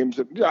football games.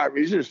 And yeah, I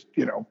mean, he's just,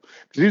 you know,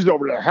 because he's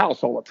over at our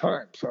house all the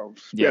time. So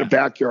we had a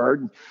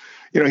backyard. And,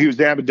 you know, he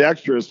was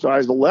ambidextrous, so I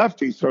was a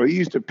lefty. So he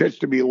used to pitch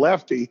to me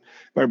lefty,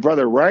 my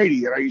brother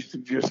righty. And I used to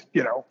just,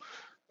 you know,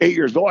 8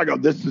 years old, I go,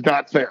 this is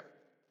not fair.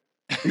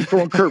 He's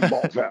throwing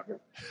curveballs at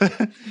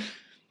me.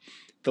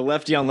 The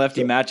lefty on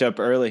lefty matchup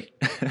early.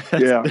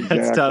 Yeah, exactly.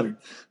 That's tough.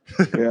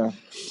 Yeah.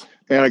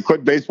 And I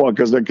quit baseball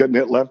because I couldn't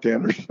hit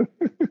left-handers.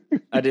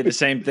 I did the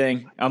same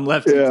thing. I'm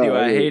lefty too.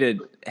 I hated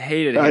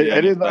I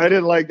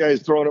didn't like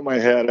guys throwing at my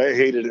head. I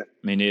hated it.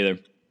 Me neither.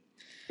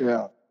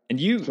 Yeah. And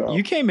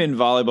you came in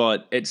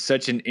volleyball at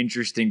such an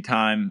interesting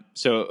time.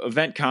 So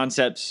Event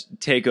Concepts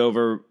take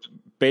over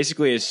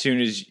basically as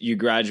soon as you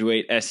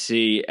graduate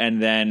SC,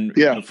 and then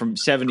you know, from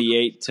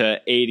 78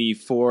 to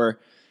 84,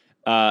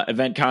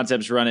 Event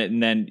Concepts run it,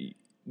 and then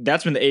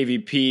that's when the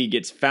AVP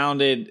gets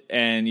founded,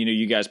 and you know,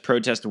 you guys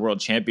protest the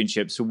World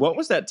Championship. So what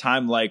was that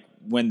time like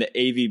when the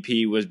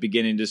AVP was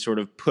beginning to sort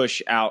of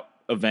push out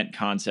Event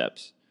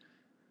Concepts?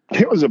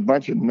 It was a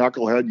bunch of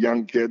knucklehead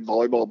young kid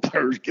volleyball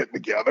players getting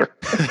together.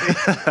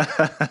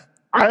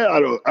 I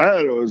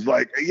was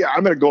like, yeah,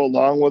 I'm going to go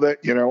along with it.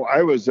 You know,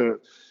 I was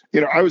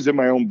in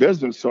my own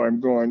business, so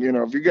I'm going, you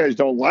know, if you guys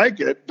don't like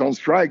it, don't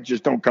strike,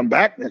 just don't come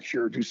back next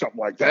year or do something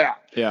like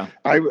that. Yeah.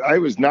 I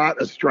was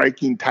not a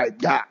striking type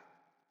guy.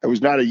 I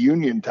was not a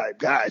union type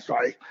guy. So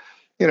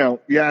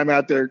I'm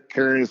out there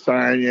carrying a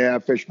sign. Yeah,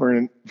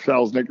 Fishburne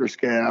sells knicker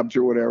scabs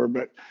or whatever.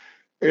 But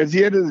at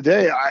the end of the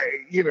day,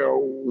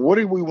 what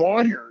do we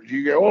want here?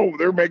 You go, oh,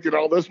 they're making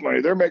all this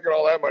money. They're making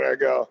all that money. I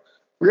go,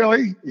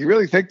 really? You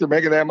really think they're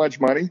making that much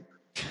money?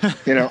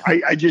 You know,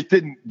 I just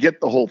didn't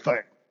get the whole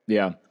thing.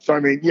 Yeah. So, I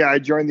mean, yeah, I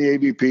joined the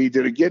AVP.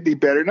 Did it get any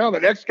better? No,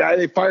 the next guy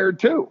they fired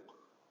too.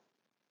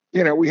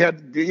 You know, we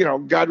had, you know,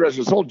 God rest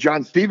his soul,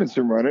 John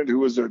Stevenson run it, who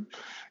was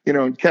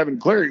and Kevin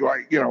Cleary,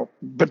 like, you know,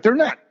 but they're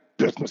not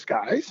business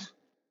guys.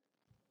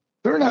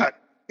 They're not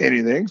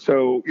anything.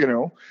 So, you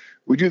know,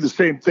 we do the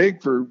same thing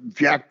for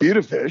Jack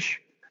Butefish,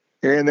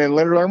 and then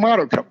Leonard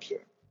Armato comes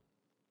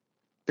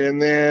in.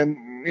 And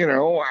then, you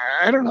know,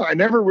 I don't know. I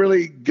never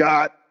really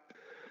got,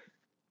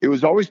 it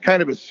was always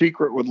kind of a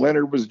secret what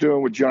Leonard was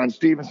doing, what John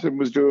Stevenson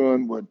was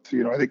doing, what,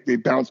 you know, I think they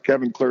bounced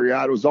Kevin Cleary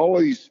out. It was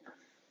always,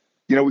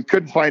 you know, we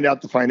couldn't find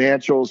out the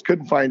financials,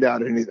 couldn't find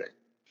out anything.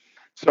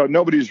 So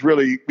nobody's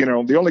really, you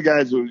know, the only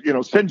guys who, you know,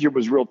 Sinjin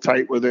was real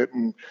tight with it,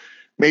 and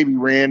maybe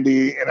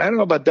Randy. And I don't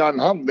know about Don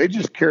Hum. They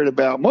just cared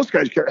about, most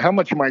guys care, how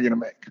much am I going to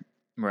make?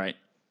 Right.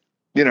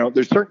 You know,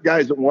 there's certain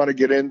guys that want to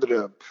get into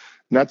the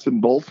nuts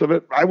and bolts of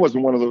it. I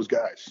wasn't one of those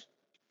guys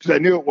because I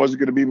knew it wasn't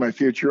going to be my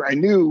future. I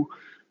knew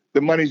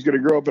the money's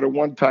going to grow up at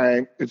one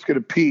time. It's going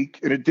to peak,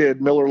 and it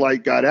did. Miller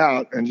Lite got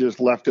out and just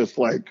left us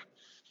like,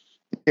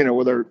 you know,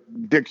 with our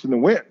dicks in the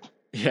wind.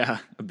 Yeah,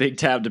 a big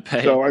tab to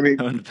pay. So, I mean,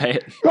 to pay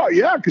it. Oh,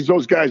 yeah, because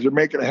those guys are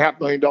making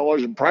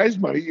 $500,000 in prize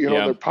money, you know,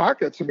 in their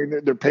pockets. I mean,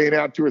 they're paying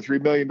out $2 or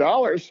 $3 million,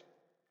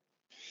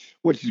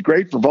 which is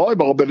great for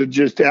volleyball. But it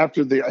just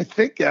after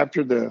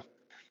the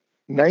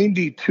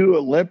 92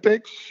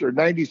 Olympics or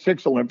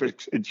 96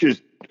 Olympics, it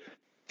just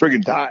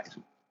friggin' died.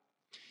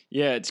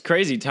 Yeah, it's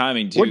crazy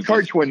timing, too. What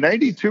Karch won,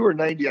 92 or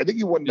 90? I think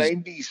he won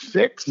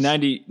 96.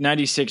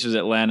 96 was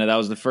Atlanta. That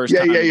was the first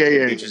Yeah, time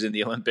yeah. Beach was in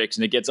the Olympics,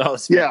 and it gets all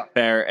this Yeah.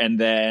 fanfare, and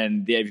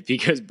then the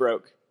AVP goes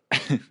broke.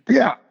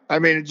 Yeah. I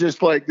mean, it's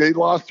just like they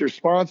lost their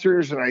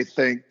sponsors, and I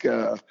think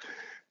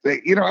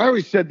they, you know, I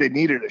always said they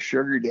needed a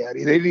sugar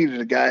daddy. They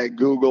needed a guy at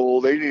Google.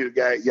 They needed a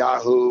guy at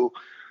Yahoo.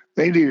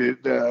 They needed,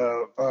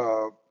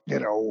 you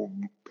know,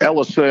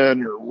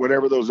 Ellison or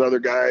whatever those other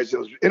guys,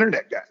 those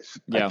internet guys.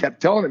 Yeah. I kept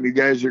telling them, you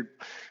guys are,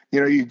 you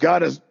know, you got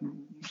to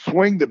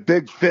swing the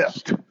big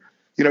fist.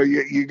 You know,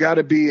 you got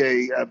to be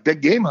a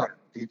big game hunter.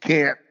 You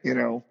can't, you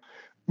know,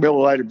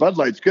 Miller Lite or Bud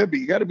Light's good, but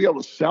you got to be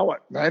able to sell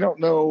it. And I don't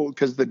know,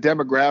 because the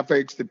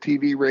demographics, the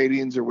TV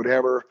ratings or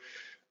whatever,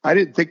 I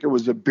didn't think it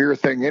was a beer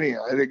thing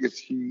anyhow. I think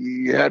it's,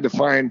 you had to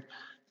find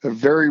a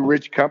very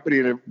rich company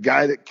and a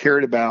guy that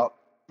cared about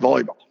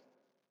volleyball.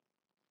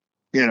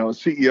 You know,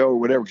 CEO or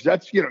whatever. Because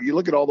that's, you know, you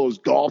look at all those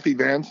golf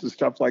events and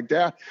stuff like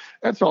that.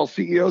 That's all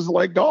CEOs that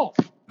like golf.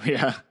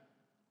 Yeah.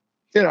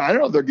 You know, I don't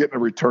know if they're getting a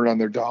return on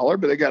their dollar,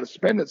 but they got to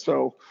spend it.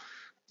 So,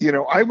 you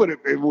know, I would have,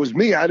 if it was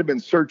me, I'd have been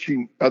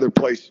searching other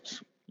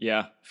places.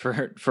 Yeah.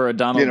 For a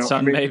Donald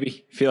son,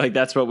 maybe. I feel like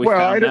that's what we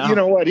found now. You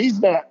know what? He's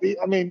not,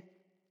 I mean,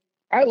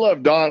 I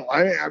love Donald.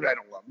 I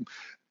don't love him.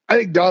 I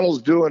think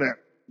Donald's doing a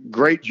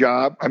great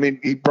job. I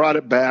mean, he brought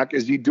it back.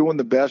 Is he doing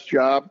the best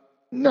job?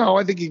 No,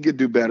 I think he could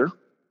do better.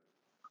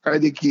 I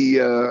think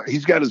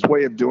he's got his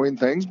way of doing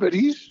things, but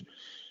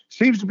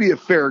seems to be a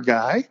fair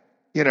guy.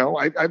 You know,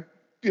 I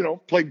you know,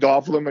 played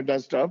golf with him and done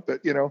stuff, but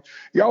you know,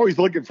 you're always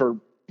looking for,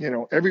 you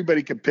know,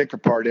 everybody can pick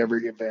apart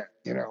every event,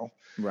 you know.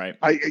 Right.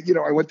 I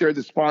went there.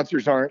 The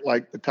sponsors aren't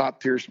like the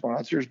top tier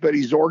sponsors, but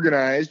he's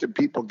organized and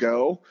people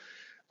go.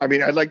 I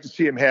mean, I'd like to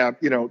see him have,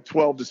 you know,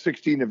 12 to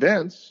 16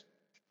 events.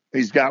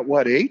 He's got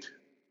what, 8?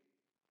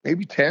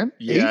 Maybe 10?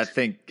 Yeah, 8? I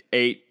think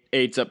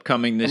 8's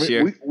upcoming this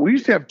year. We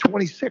used to have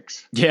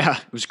 26. Yeah,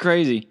 it was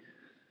crazy. It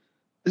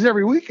was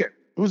every weekend.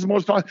 It was the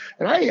most fun.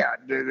 And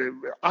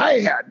I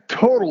had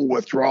total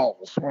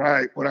withdrawals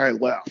when I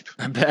left.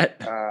 I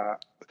bet.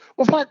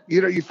 Well, fuck,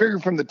 you know, you figure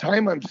from the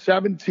time I'm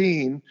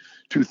 17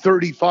 to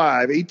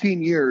 35,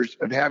 18 years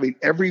of having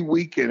every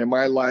weekend in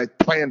my life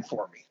planned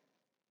for me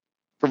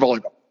for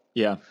volleyball.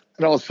 Yeah.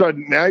 And all of a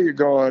sudden now you're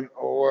going,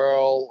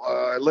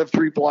 I live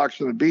 3 blocks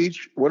from the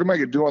beach. What am I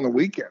going to do on the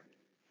weekend?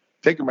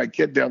 Taking my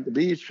kid down to the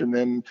beach, and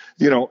then,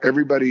 you know,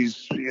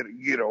 everybody's,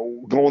 you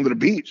know, going to the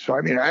beach. So,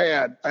 I mean,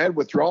 I had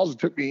withdrawals. It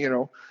took me, you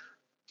know,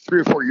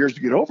 3 or 4 years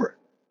to get over it.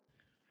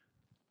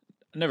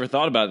 I never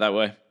thought about it that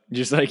way.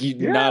 Just like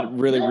not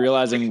really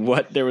realizing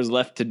what there was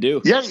left to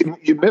do. Yeah,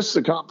 you miss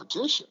the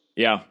competition.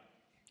 Yeah.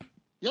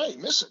 Yeah, you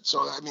miss it. So,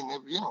 I mean,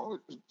 you know,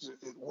 it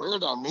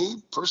weighed on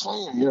me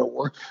personally, and, you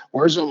know,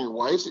 where's on your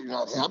wife that you're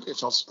not happy? I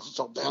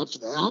felt bad for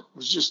that. It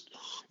was just,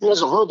 it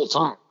was a horrible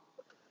time.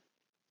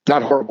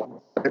 Not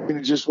horrible. I mean,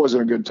 it just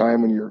wasn't a good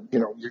time when you're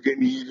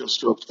getting your ego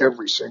stroked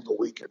every single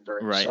weekend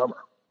during the summer.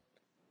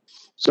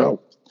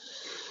 So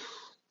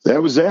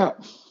that was that.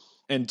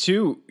 And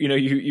 2, you know,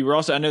 you were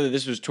also, I know that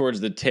this was towards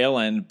the tail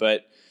end,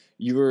 but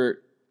you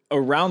were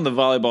around the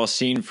volleyball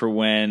scene for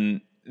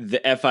when the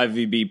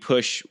FIVB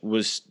push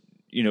was,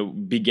 you know,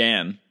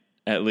 began,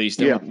 at least.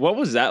 Yeah. What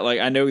was that like?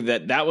 I know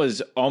that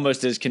was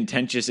almost as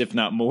contentious, if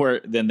not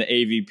more, than the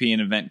AVP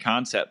and event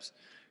concepts.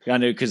 I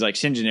know because like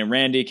St. John and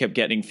Randy kept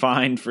getting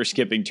fined for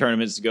skipping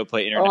tournaments to go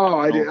play international. Oh,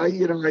 I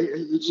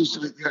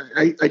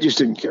just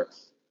didn't care.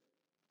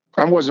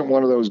 I wasn't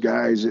one of those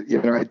guys that,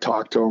 you know, I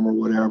talked to them or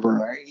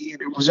whatever.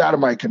 It was out of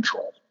my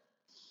control.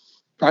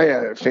 I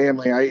had a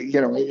family.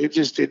 It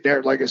just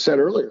didn't. Like I said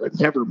earlier, it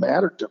never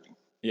mattered to me.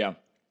 Yeah.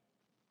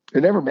 It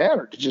never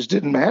mattered. It just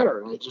didn't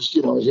matter. And I just,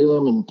 you know, hear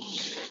them, and,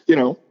 you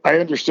know, I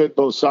understood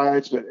both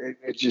sides, but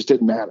it just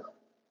didn't matter.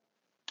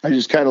 I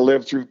just kind of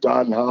lived through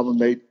Dodd and Hobb, and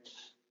they,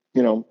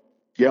 you know,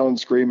 yell and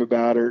scream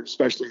about her,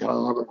 especially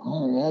Hobb.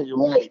 Oh, yeah, you're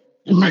right.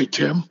 You're right,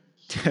 Tim.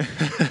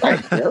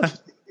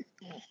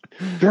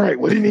 All right.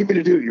 What do you need me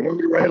to do? You want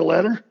me to write a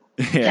letter?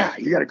 Yeah,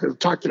 you got to go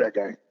talk to that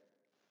guy.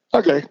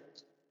 Okay,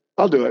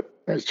 I'll do it.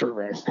 I just turn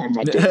around. I'm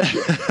not doing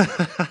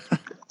shit.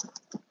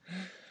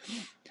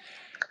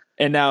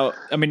 And now,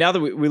 I mean, now that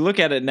we look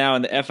at it now,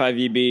 and the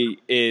FIVB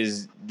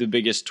is the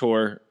biggest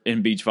tour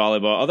in beach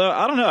volleyball. Although,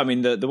 I don't know. I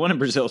mean, the one in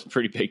Brazil is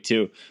pretty big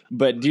too.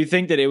 But do you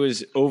think that it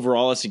was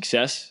overall a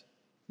success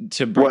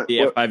to bring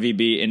the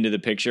FIVB into the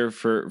picture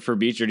for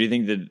beach? Or do you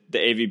think that the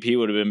AVP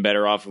would have been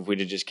better off if we'd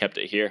have just kept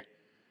it here?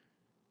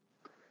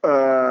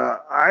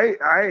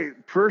 I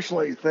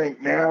personally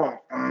think now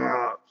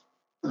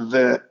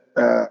that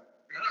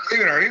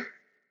even are you?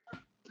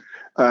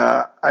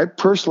 I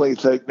personally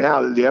think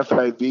now that the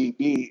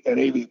FIVB and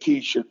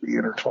AVP should be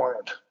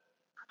intertwined.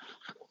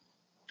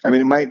 I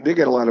mean, they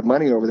get a lot of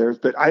money over there,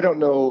 but I don't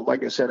know.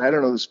 Like I said, I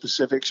don't know the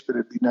specifics, but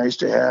it'd be nice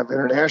to have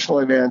international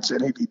events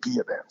and AVP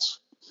events.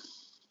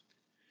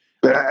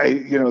 But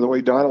the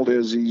way Donald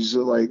is,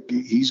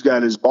 he's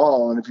got his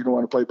ball, and if you don't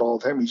want to play ball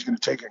with him, he's going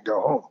to take it and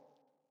go home.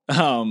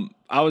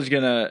 I was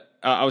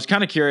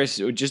kind of curious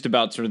just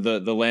about sort of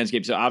the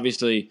landscape. So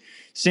obviously,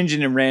 St.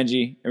 John and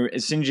Randy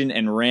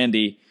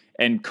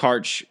and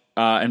Karch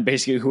and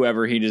basically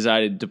whoever he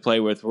decided to play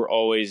with were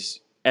always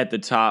at the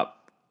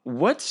top.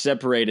 What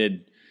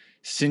separated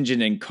St.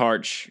 John and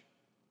Karch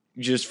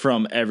just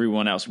from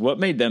everyone else? What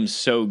made them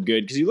so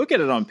good? Because you look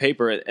at it on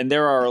paper, and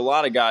there are a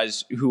lot of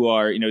guys who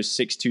are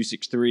 6'2",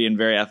 6'3", and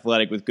very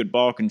athletic with good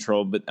ball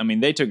control. But I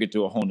mean, they took it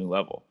to a whole new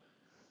level.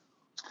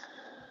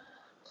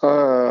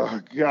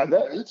 God,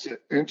 that's an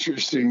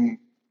interesting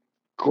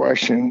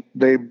question.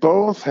 They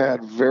both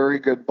had very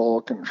good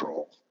ball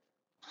control.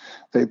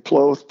 They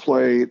both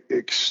played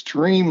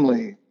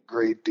extremely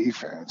great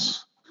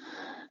defense,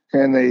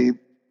 and they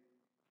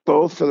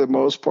both, for the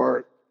most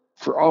part,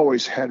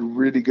 always had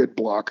really good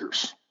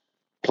blockers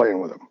playing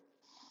with him.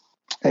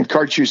 And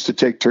Karch used to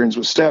take turns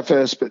with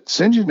Steffes, but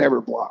St. John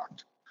never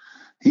blocked.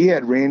 He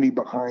had Randy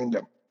behind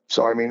him.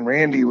 So, I mean,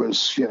 Randy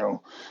was,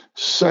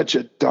 such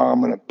a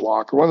dominant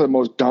blocker, one of the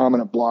most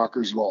dominant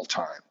blockers of all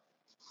time.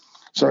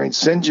 So, I mean,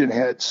 St. John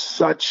had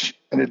such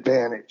an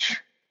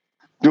advantage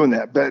doing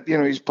that. But,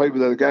 he's played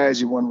with other guys.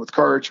 He won with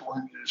Karch.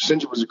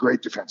 St. John was a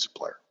great defensive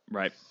player.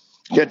 Right.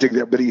 Can't take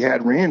that, but he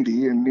had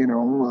Randy, and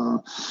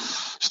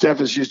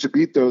Steffes used to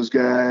beat those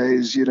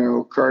guys,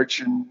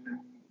 Karch and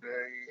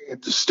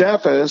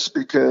Steffes,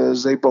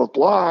 because they both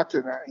blocked,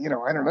 and I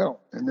don't know.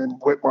 And then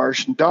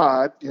Whitmarsh and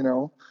Dodd,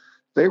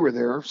 they were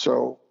there,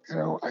 so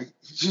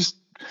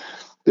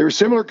they were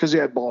similar because they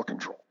had ball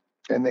control,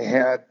 and they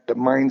had the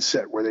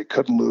mindset where they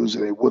couldn't lose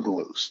and they wouldn't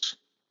lose,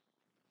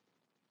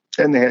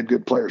 and they had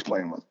good players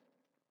playing with them.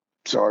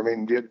 So, I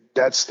mean,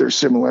 that's their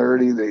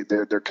similarity.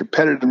 Their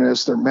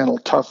competitiveness, their mental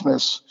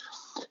toughness,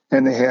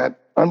 and they had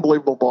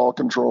unbelievable ball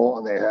control,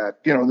 and they had,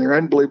 their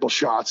unbelievable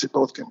shots. They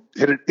both can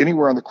hit it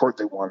anywhere on the court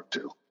they wanted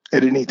to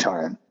at any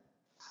time.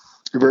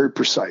 They're very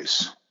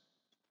precise.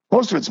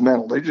 Most of it's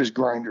mental. They're just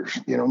grinders.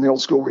 In the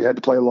old school, we had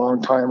to play a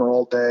long time or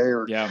all day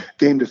or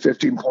game to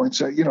 15 points.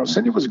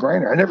 Cindy was a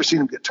grinder. I never seen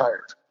him get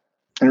tired.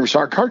 I never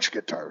saw Karch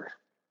get tired.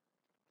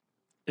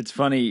 It's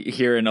funny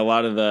hearing a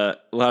lot of the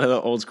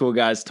old school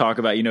guys talk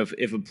about,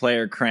 if a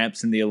player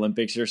cramps in the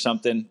Olympics or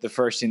something, the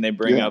first thing they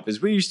bring up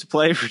is we used to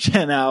play for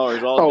 10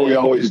 hours all day. Oh, we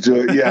always do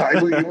it.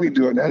 Yeah, we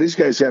do it now. These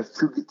guys have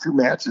two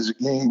matches a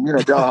game.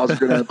 Dalhousie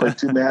going to play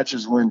 2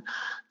 matches, win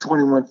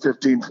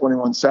 21-15,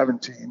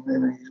 21-17,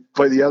 and you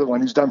play the other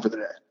one, he's done for the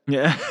day.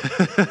 Yeah.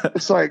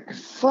 It's like,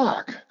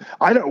 fuck.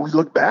 We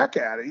look back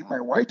at it. My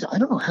wife, I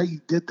don't know how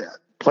you did that.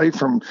 Play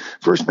from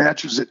first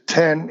match was at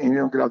 10, and you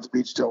don't get off the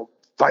beach till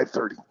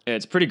 5:30. Yeah,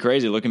 it's pretty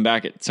crazy looking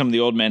back at some of the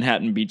old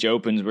Manhattan Beach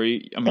Opens where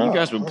you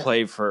guys would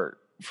play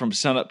from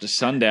sun up to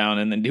sundown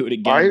and then do it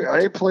again.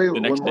 I played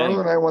the next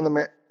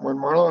when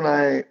Marlo and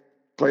I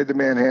played the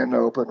Manhattan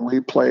Open.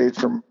 We played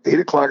from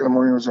 8:00 in the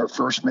morning was our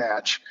first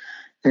match,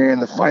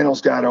 and the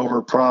finals got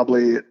over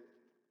probably at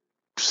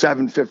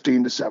 7:15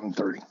 to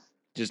 7:30.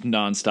 Just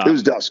nonstop. It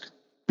was dusk.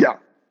 Yeah.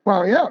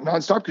 Well, yeah,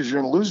 nonstop because you're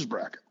in a losers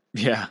bracket.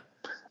 Yeah.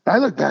 I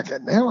look back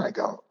at it now, I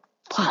go,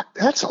 fuck,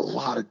 that's a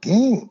lot of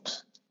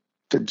games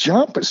to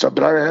jump and stuff.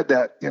 But I had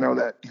that,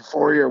 that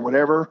euphoria or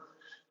whatever.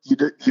 You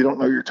don't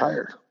know you're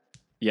tired.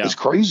 Yeah. It's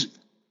crazy.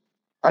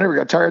 I never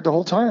got tired the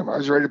whole time. I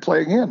was ready to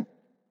play again.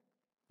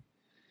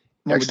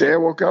 Next day I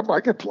woke up, I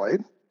could play.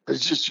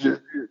 It's just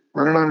you're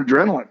running on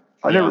adrenaline.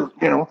 I never,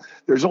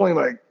 there's only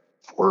like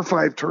 4 or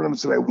 5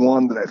 tournaments that I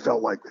won that I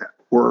felt like that.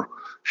 Where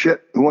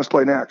shit, who wants to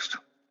play next?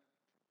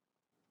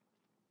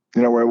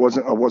 Where I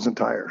wasn't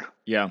tired.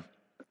 Yeah.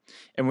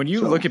 And when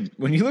you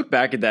look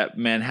back at that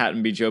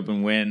Manhattan Beach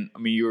Open win, I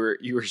mean,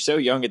 you were so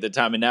young at the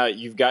time, and now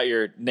you've got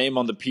your name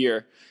on the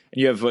pier,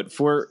 and you have what,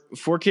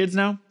 four kids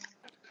now?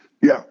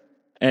 Yeah.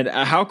 And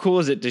how cool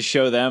is it to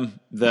show them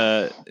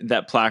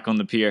that plaque on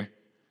the pier?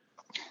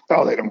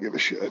 Oh, they don't give a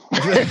shit.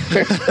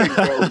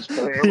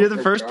 You're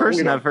the first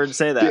person I've heard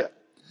say that.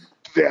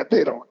 Yeah,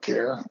 they don't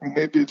care.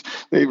 Maybe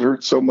they've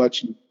heard so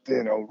much,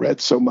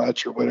 read so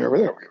much or whatever.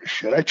 They don't give a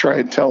shit. I try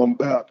and tell them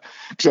about,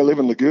 because I live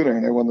in Laguna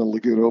and I won the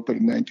Laguna Open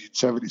in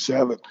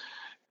 1977.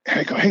 And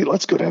I go, hey,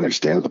 let's go down there,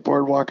 stand at the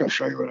boardwalk. I'll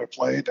show you what I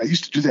played. I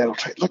used to do that. I'll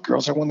say, look,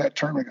 girls, I won that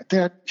tournament. I go,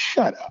 Dad,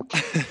 shut up.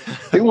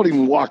 They won't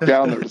even walk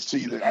down there to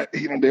see that.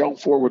 They all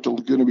 4 went to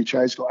Laguna Beach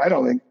High School. I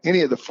don't think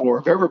any of the 4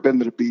 have ever been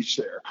to the beach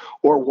there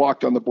or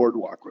walked on the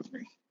boardwalk with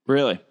me.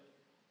 Really?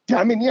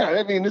 Yeah,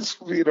 it's,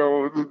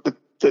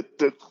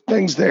 the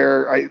things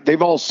there,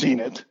 they've all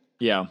seen it.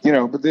 Yeah.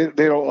 But they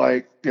don't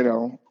like,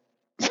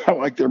 it's not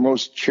like their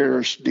most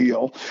cherished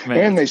deal. Man,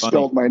 and they funny.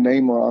 spelled my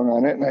name wrong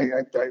on it. And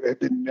I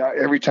didn't,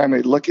 every time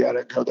they look at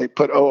it, they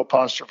put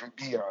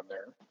O''D on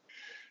there.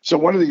 So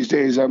one of these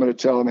days I'm going to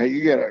tell them, hey,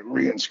 you got to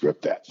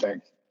reinscript that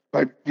thing.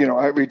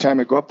 Every time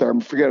I go up there, I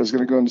forget I was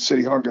going to go into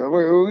City Hall and go,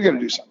 we got to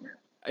do something here.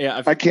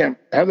 Yeah. I can't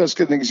have those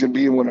good things going to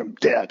be when I'm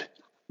dead.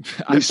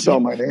 I've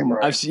spelled my name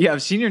right.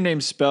 I've seen your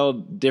name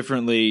spelled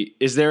differently.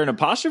 Is there an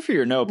apostrophe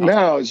or no apostrophe?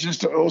 No, it's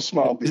just an O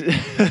small b.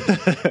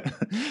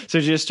 So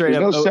just straight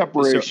There's up no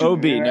separation. So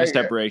OB, no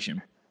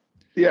separation.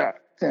 Yeah.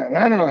 And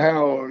I don't know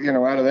how,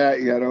 out of that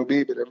you got OB,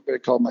 but everybody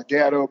called my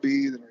dad OB.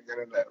 Then I got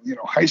into that,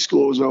 high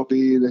school was OB.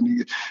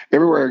 Then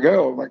everywhere I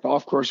go, my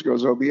golf course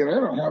goes OB, and I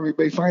don't know how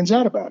everybody finds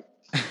out about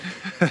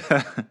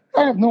it.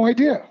 I have no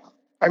idea.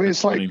 I mean,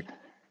 it's like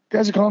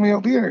guys are calling me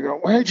OB, and I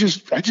go, well, I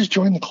just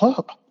joined the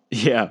club.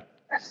 Yeah.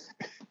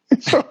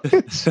 So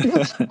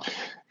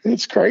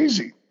it's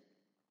crazy.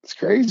 It's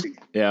crazy.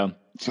 Yeah.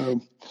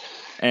 So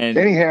and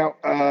anyhow,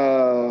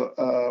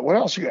 what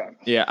else you got?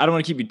 Yeah, I don't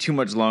want to keep you too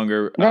much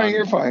longer. No,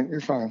 you're fine.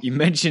 You're fine. You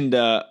mentioned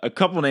a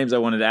couple names I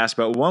wanted to ask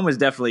about. One was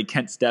definitely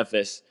Kent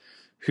Steffes,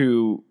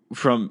 who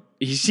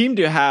he seemed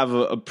to have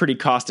a pretty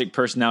caustic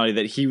personality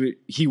that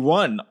he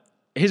won.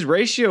 His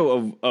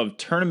ratio of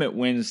tournament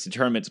wins to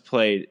tournaments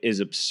played is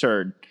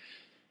absurd.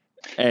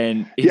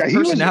 And his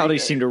personality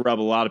seemed to rub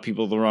a lot of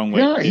people the wrong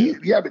way.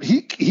 But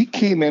he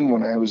came in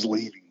when I was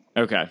leaving.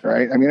 Okay.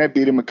 Right. I mean, I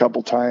beat him a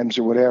couple times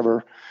or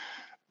whatever,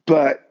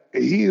 but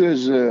he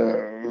was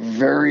a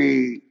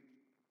very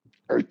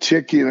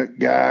articulate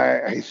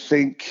guy. I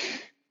think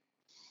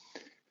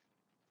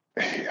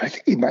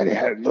he might have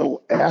had a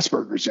little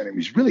Asperger's in him.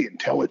 He's really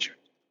intelligent.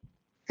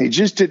 He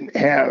just didn't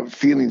have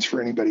feelings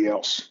for anybody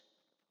else.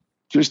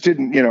 Just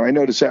didn't, I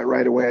noticed that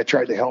right away. I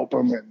tried to help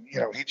him, and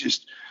he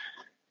just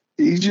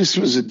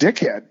was a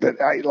dickhead.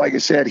 But like I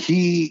said,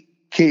 he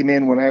came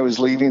in when I was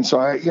leaving, so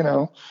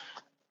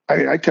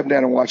I'd come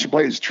down and watch him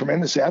play. He's a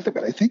tremendous athlete,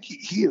 but I think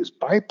he was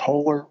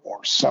bipolar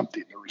or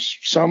something. There was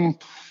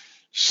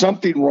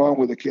something wrong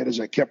with the kid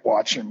as I kept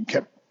watching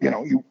him.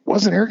 He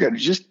wasn't arrogant.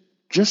 He was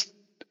just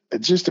a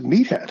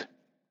meathead.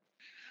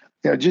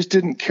 Just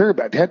didn't care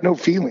about it. Had no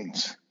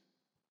feelings.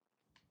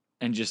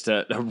 And just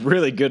a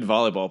really good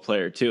volleyball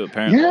player too,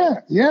 apparently.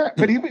 Yeah.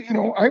 But even,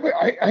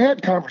 I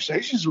had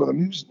conversations with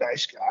him. He was a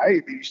nice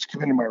guy. He used to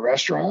come into my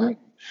restaurant.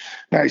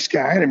 Nice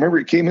guy. And I remember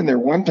he came in there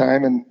one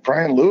time and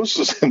Brian Lewis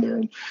was in there.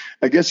 And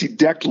I guess he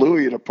decked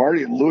Louis at a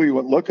party and Louis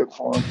went looking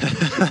for him.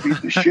 He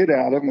beat the shit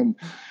out of him. And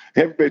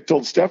everybody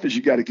told Steffes,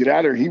 you got to get out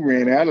of there. He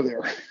ran out of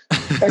there.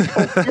 I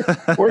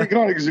go, where are you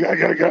going? He goes, I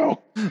got to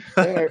go.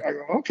 And I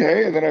go,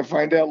 okay. And then I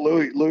find out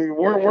Louis,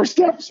 where's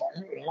Steffes?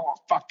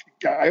 Fucking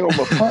guy. I owe him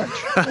a punch.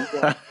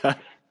 Go,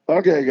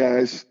 okay,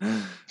 guys.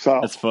 So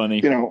that's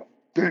funny.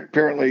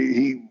 Apparently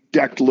he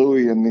decked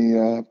Louis in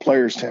the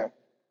players' tent.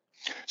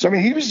 So, I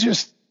mean, he was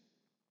just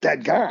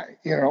that guy,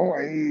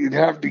 You'd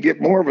have to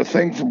get more of a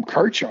thing from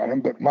Karch on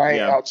him, but my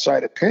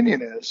outside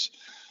opinion is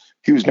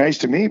he was nice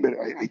to me, but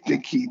I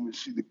think he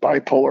was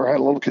bipolar, had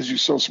a little, because he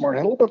was so smart,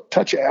 had a little bit of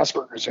touch of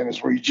Asperger's in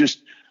us where he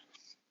just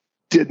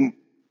didn't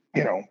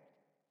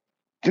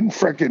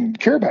freaking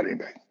care about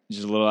anybody.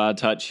 Just a little out of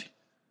touch.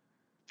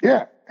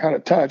 Yeah, out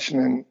of touch. And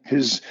then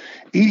his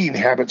eating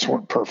habits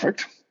weren't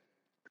perfect.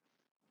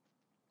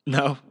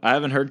 No, I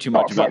haven't heard too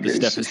much about the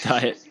Steffes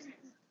diet.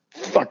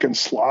 Fucking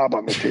slob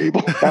on the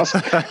table.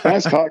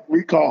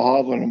 We call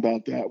Hovland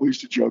about that. We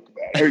used to joke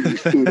about it. There's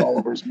food all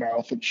over his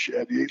mouth and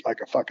shit. He ate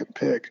like a fucking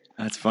pig.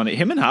 That's funny.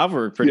 Him and Hov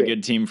were a pretty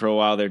good team for a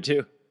while there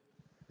too.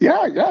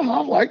 Yeah,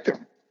 Hov liked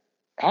him.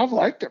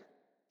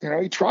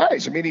 He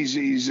tries. I mean, he's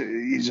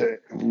a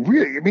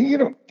really. I mean, you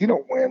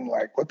don't win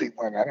like what they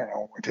win. I don't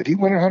know. Did he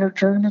win 100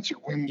 tournaments or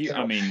win?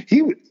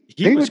 He would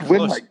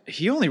win like.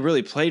 He only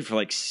really played for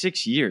like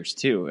 6 years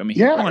too. I mean,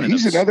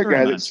 he's another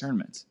guy that's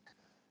tournaments.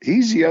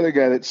 He's the other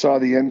guy that saw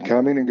the end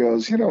coming and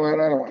goes, you know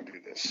what? I don't want to do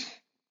this.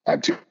 I'm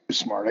too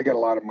smart. I got a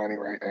lot of money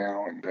right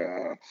now, and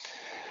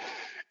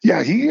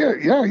he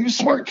was a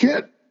smart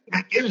kid.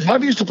 I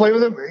used to play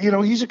with him.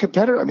 He's a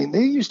competitor. I mean,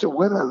 they used to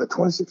win out of the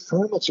 26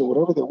 tournaments or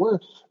whatever they were.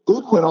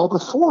 They'd win all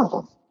but 4 of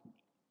them.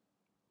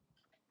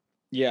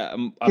 Yeah,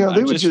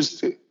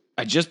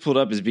 I just pulled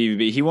up his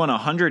BVB. He won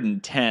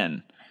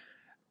 110.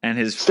 And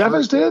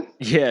Steffes did?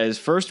 Yeah, his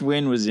first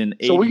win was in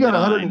 89. So we got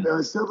 100.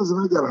 Steffes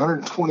and I got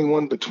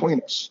 121 between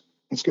us.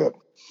 That's good.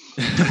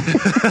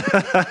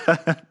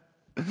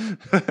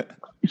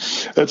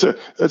 that's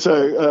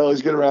a I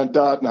always get around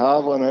Dot and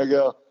Hovland. I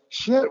go,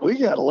 shit, we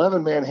got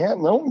 11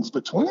 Manhattan Owens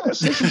between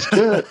us. This is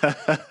good.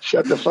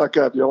 Shut the fuck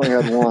up. You only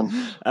had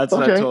 1. That's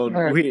what I told.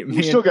 Right.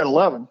 We still got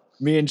 11.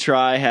 Me and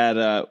Tri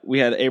had we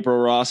had April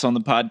Ross on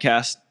the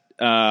podcast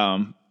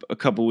a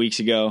couple weeks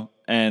ago.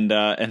 And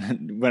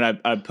when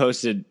I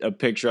posted a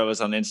picture of us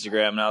on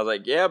Instagram, and I was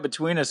like, "Yeah,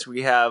 between us,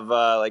 we have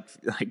like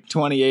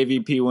 20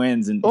 AVP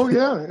wins." And oh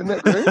yeah, isn't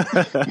that great?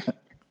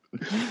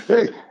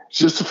 Hey, it's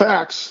just the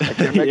facts. I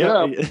can't make it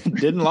up.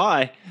 Didn't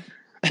lie.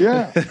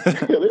 Yeah,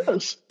 it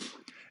is.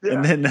 Yeah.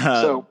 And then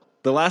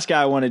the last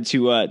guy I wanted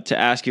to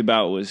ask you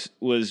about was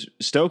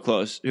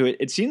Stoklos, who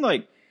it seemed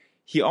like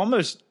he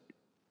almost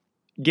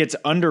gets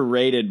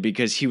underrated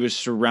because he was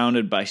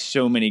surrounded by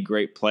so many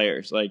great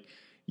players. Like,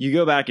 you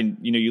go back and,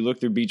 you look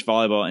through beach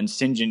volleyball and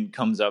St. John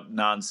comes up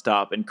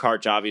nonstop, and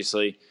Karch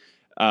obviously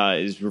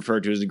is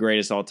referred to as the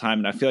greatest all time.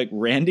 And I feel like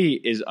Randy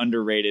is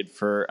underrated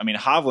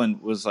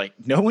Hovland was like,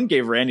 no one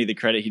gave Randy the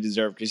credit he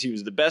deserved because he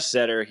was the best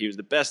setter. He was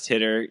the best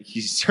hitter.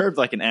 He served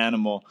like an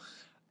animal.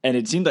 And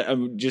it seemed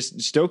like just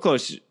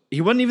Stoklos,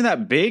 he wasn't even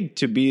that big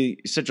to be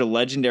such a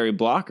legendary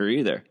blocker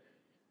either.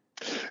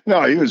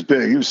 No, he was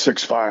big. He was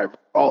 6'5",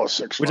 all of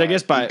 6'5". Which I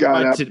guess by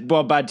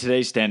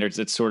today's standards,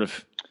 that's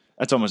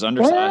almost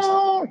undersized.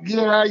 Well,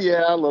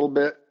 yeah, a little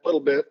bit.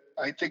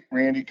 I think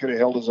Randy could have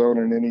held his own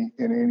in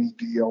any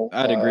deal.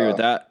 I'd agree with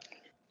that.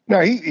 No,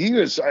 he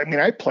was. I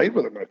mean, I played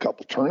with him in a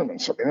couple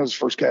tournaments. I mean, I was the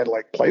first guy to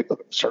like play with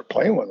him, start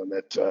playing with him.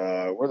 At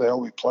where the hell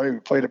we played? We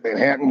played at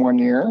Manhattan one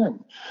year,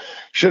 and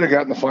should have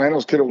gotten the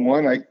finals. Could have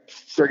won. I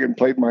friggin'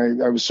 played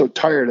I was so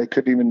tired I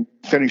couldn't even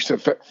finish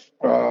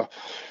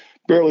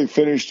barely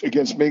finished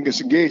against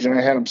Mingus and Gage, and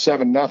I had him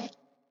 7-0,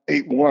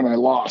 8-1. I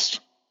lost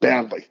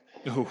badly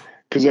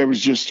because I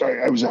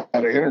was out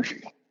of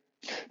energy.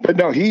 But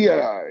no,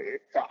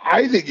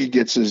 I think he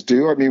gets his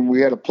due. I mean,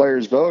 we had a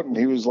players vote, and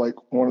he was like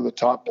one of the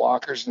top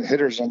blockers and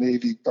hitters on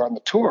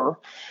the tour.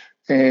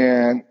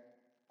 And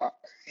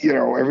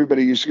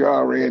everybody used to go,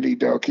 "Oh, Randy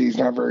Doki, he's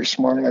not very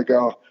smart." And I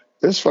go,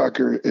 "This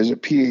fucker is a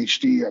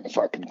PhD on the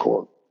fucking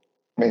court.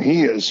 I mean,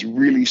 he is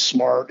really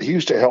smart. He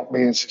used to help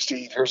me and say,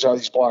 Steve, here's how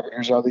he's blocking.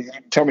 He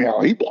didn't tell me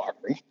how he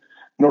blocked me,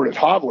 nor did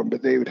Hovland,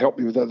 but they would help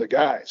me with other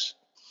guys.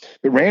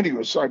 But Randy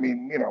was, I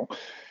mean,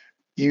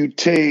 you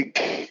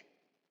take,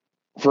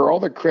 for all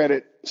the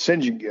credit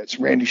St. John gets,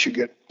 Randy should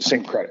get the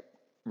same credit.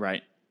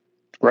 Right.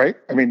 Right?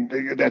 I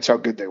mean, that's how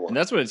good they were. And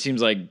that's what it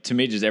seems like to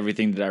me, just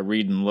everything that I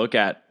read and look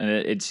at. And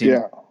it seems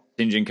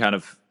St. John kind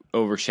of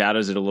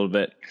overshadows it a little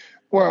bit.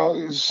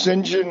 Well,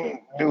 St. John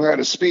knew how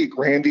to speak.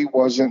 Randy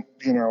wasn't,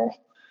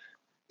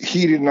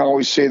 he didn't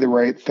always say the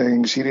right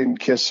things. He didn't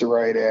kiss the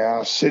right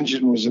ass. St.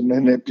 John was a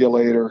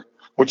manipulator,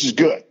 which is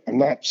good. I'm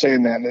not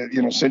saying that.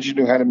 St. John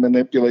knew how to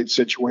manipulate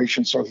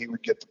situations so he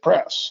would get the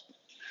press.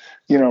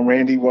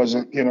 Randy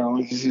wasn't,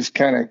 he's just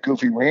kind of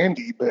goofy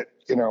Randy, but,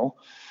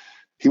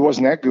 he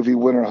wasn't that goofy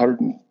winning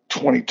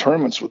 120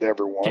 tournaments with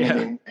everyone. Yeah. I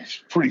mean,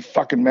 he's pretty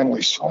fucking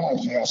mentally strong,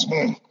 if you ask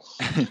me.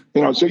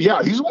 So,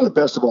 yeah, he's one of the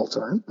best of all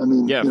time. I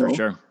mean, for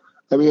sure.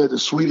 I mean, he had the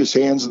sweetest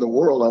hands in the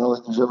world. I don't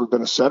think there's ever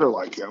been a setter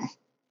like him,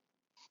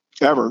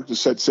 ever, to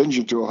set St.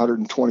 John to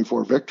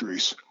 124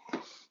 victories.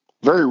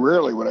 Very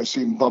rarely would I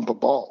see him bump a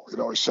ball. He'd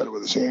always set it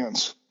with his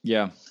hands.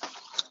 Yeah.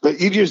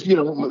 But you just,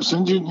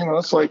 St. John,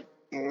 it's like,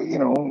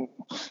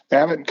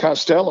 Abbott and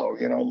Costello,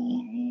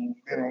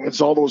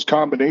 it's all those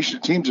combination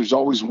of teams. There's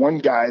always one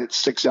guy that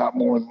sticks out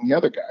more than the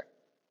other guy.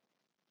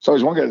 There's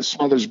always one guy that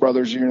smothers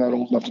brothers. You're not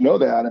old enough to know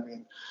that. I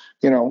mean,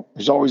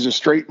 there's always a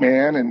straight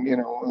man and,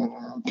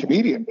 a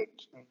comedian, but,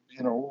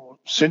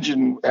 St.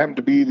 John happened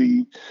to be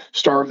the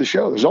star of the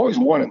show. There's always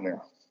one in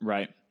there.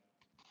 Right.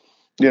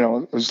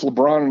 It's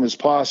LeBron and his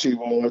posse.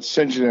 Well, it's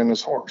St. John and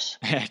his horse.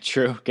 Yeah,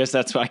 true. Guess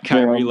that's why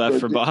Kyrie left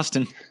for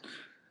Boston.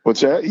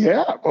 What's that?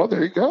 Yeah. Well,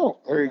 there you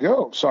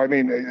go. So, I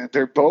mean,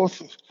 they're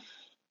both,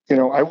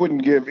 I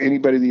wouldn't give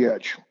anybody the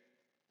edge.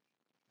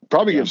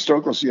 Probably give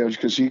Stokos the edge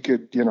because he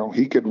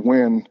could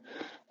win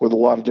with a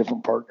lot of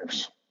different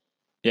partners.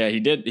 Yeah, he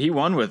did. He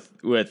won with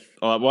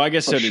I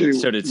guess so did he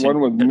won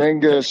with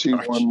Mingus. He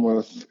won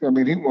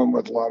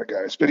with a lot of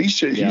guys. But he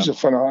was a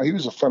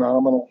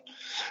phenomenal.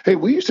 Hey,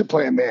 we used to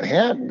play in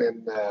Manhattan,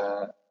 and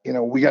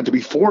we got to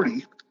be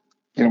 40.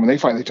 When they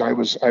finally, I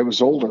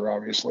was older,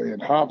 obviously, in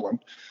Hovland.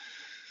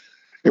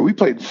 And we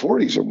played in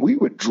 40s, and we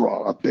would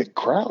draw a big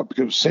crowd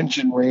because St.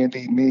 John,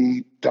 Randy,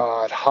 me,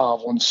 Dodd,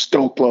 Hovland,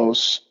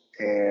 Stoklos,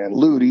 and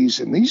Ludes,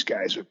 and these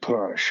guys would put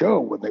on a show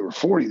when they were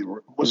 40. It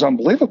was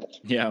unbelievable.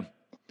 Yeah.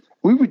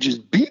 We would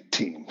just beat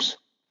teams.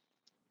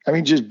 I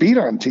mean, just beat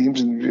on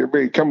teams, and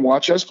everybody would come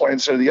watch us play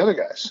instead of the other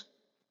guys.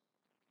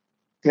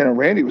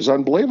 Randy was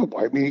unbelievable.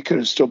 I mean, he could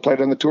have still played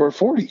on the tour at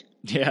 40.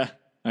 Yeah.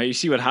 You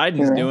see what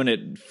Hyden's doing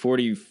at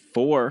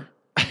 44.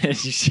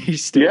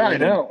 He's still I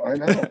know.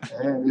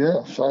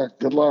 Yeah, fuck,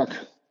 good luck.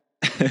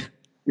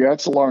 Yeah,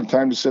 it's a long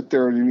time to sit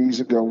there on your knees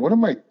and go, what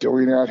am I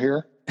doing out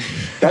here?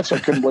 That's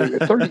what I couldn't believe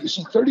it.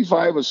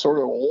 35 was sort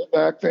of old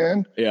back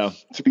then. Yeah.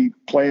 To be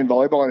playing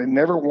volleyball, and I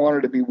never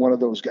wanted to be one of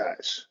those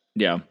guys.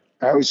 Yeah.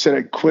 I always said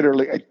I'd quit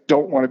early. I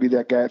don't want to be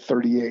that guy at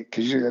 38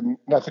 because you had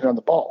nothing on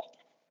the ball.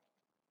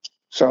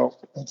 So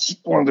that's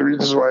one of the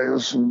reasons why it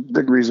was a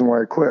big reason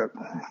why I quit.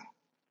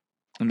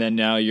 And then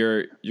now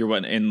you're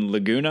what, in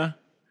Laguna?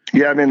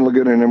 Yeah, I'm in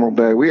Laguna and Emerald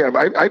Bay.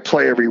 I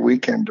play every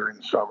weekend during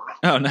the summer.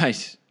 Oh,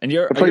 nice. And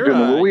you're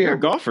a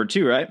golfer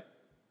too, right?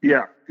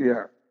 Yeah.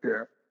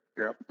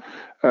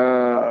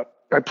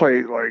 I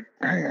play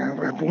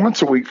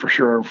once a week for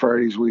sure on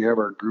Fridays. We have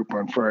our group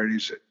on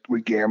Fridays that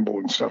we gamble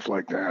and stuff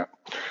like that.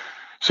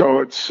 So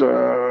it's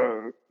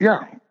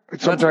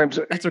sometimes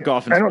that's what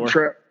golfing's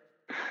for.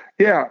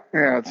 Yeah,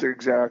 it's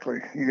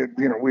exactly.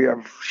 We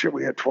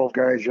had 12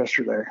 guys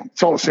yesterday.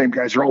 It's all the same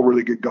guys. They're all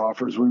really good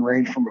golfers. We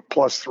range from a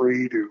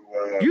 +3 to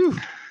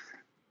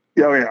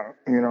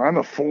I'm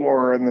a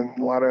 4, and then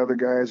a lot of other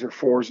guys are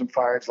 4s and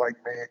 5s like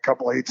me, a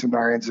couple 8s and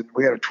 9s, and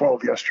we had a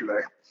 12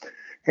 yesterday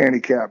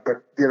handicap.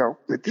 But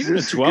even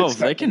a 12,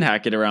 they can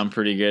hack it around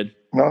pretty good.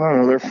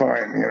 No, they're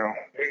fine.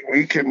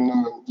 We can.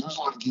 There's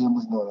a lot of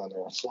gambling going on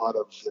there. It's a lot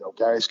of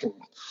guys can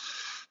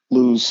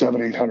lose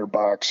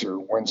 $700-800 or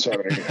win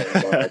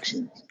 $700-800.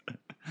 And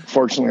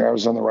fortunately, I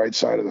was on the right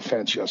side of the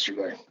fence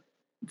yesterday.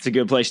 It's a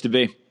good place to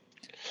be.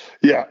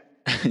 Yeah.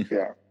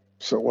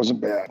 So it wasn't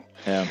bad.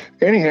 Yeah.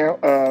 Anyhow,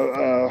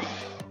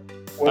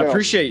 I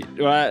appreciate.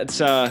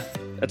 That's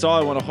all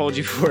I want to hold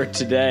you for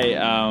today.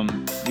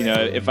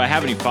 If I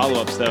have any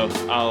follow-ups though,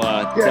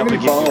 I'll definitely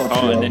give you a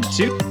call. And then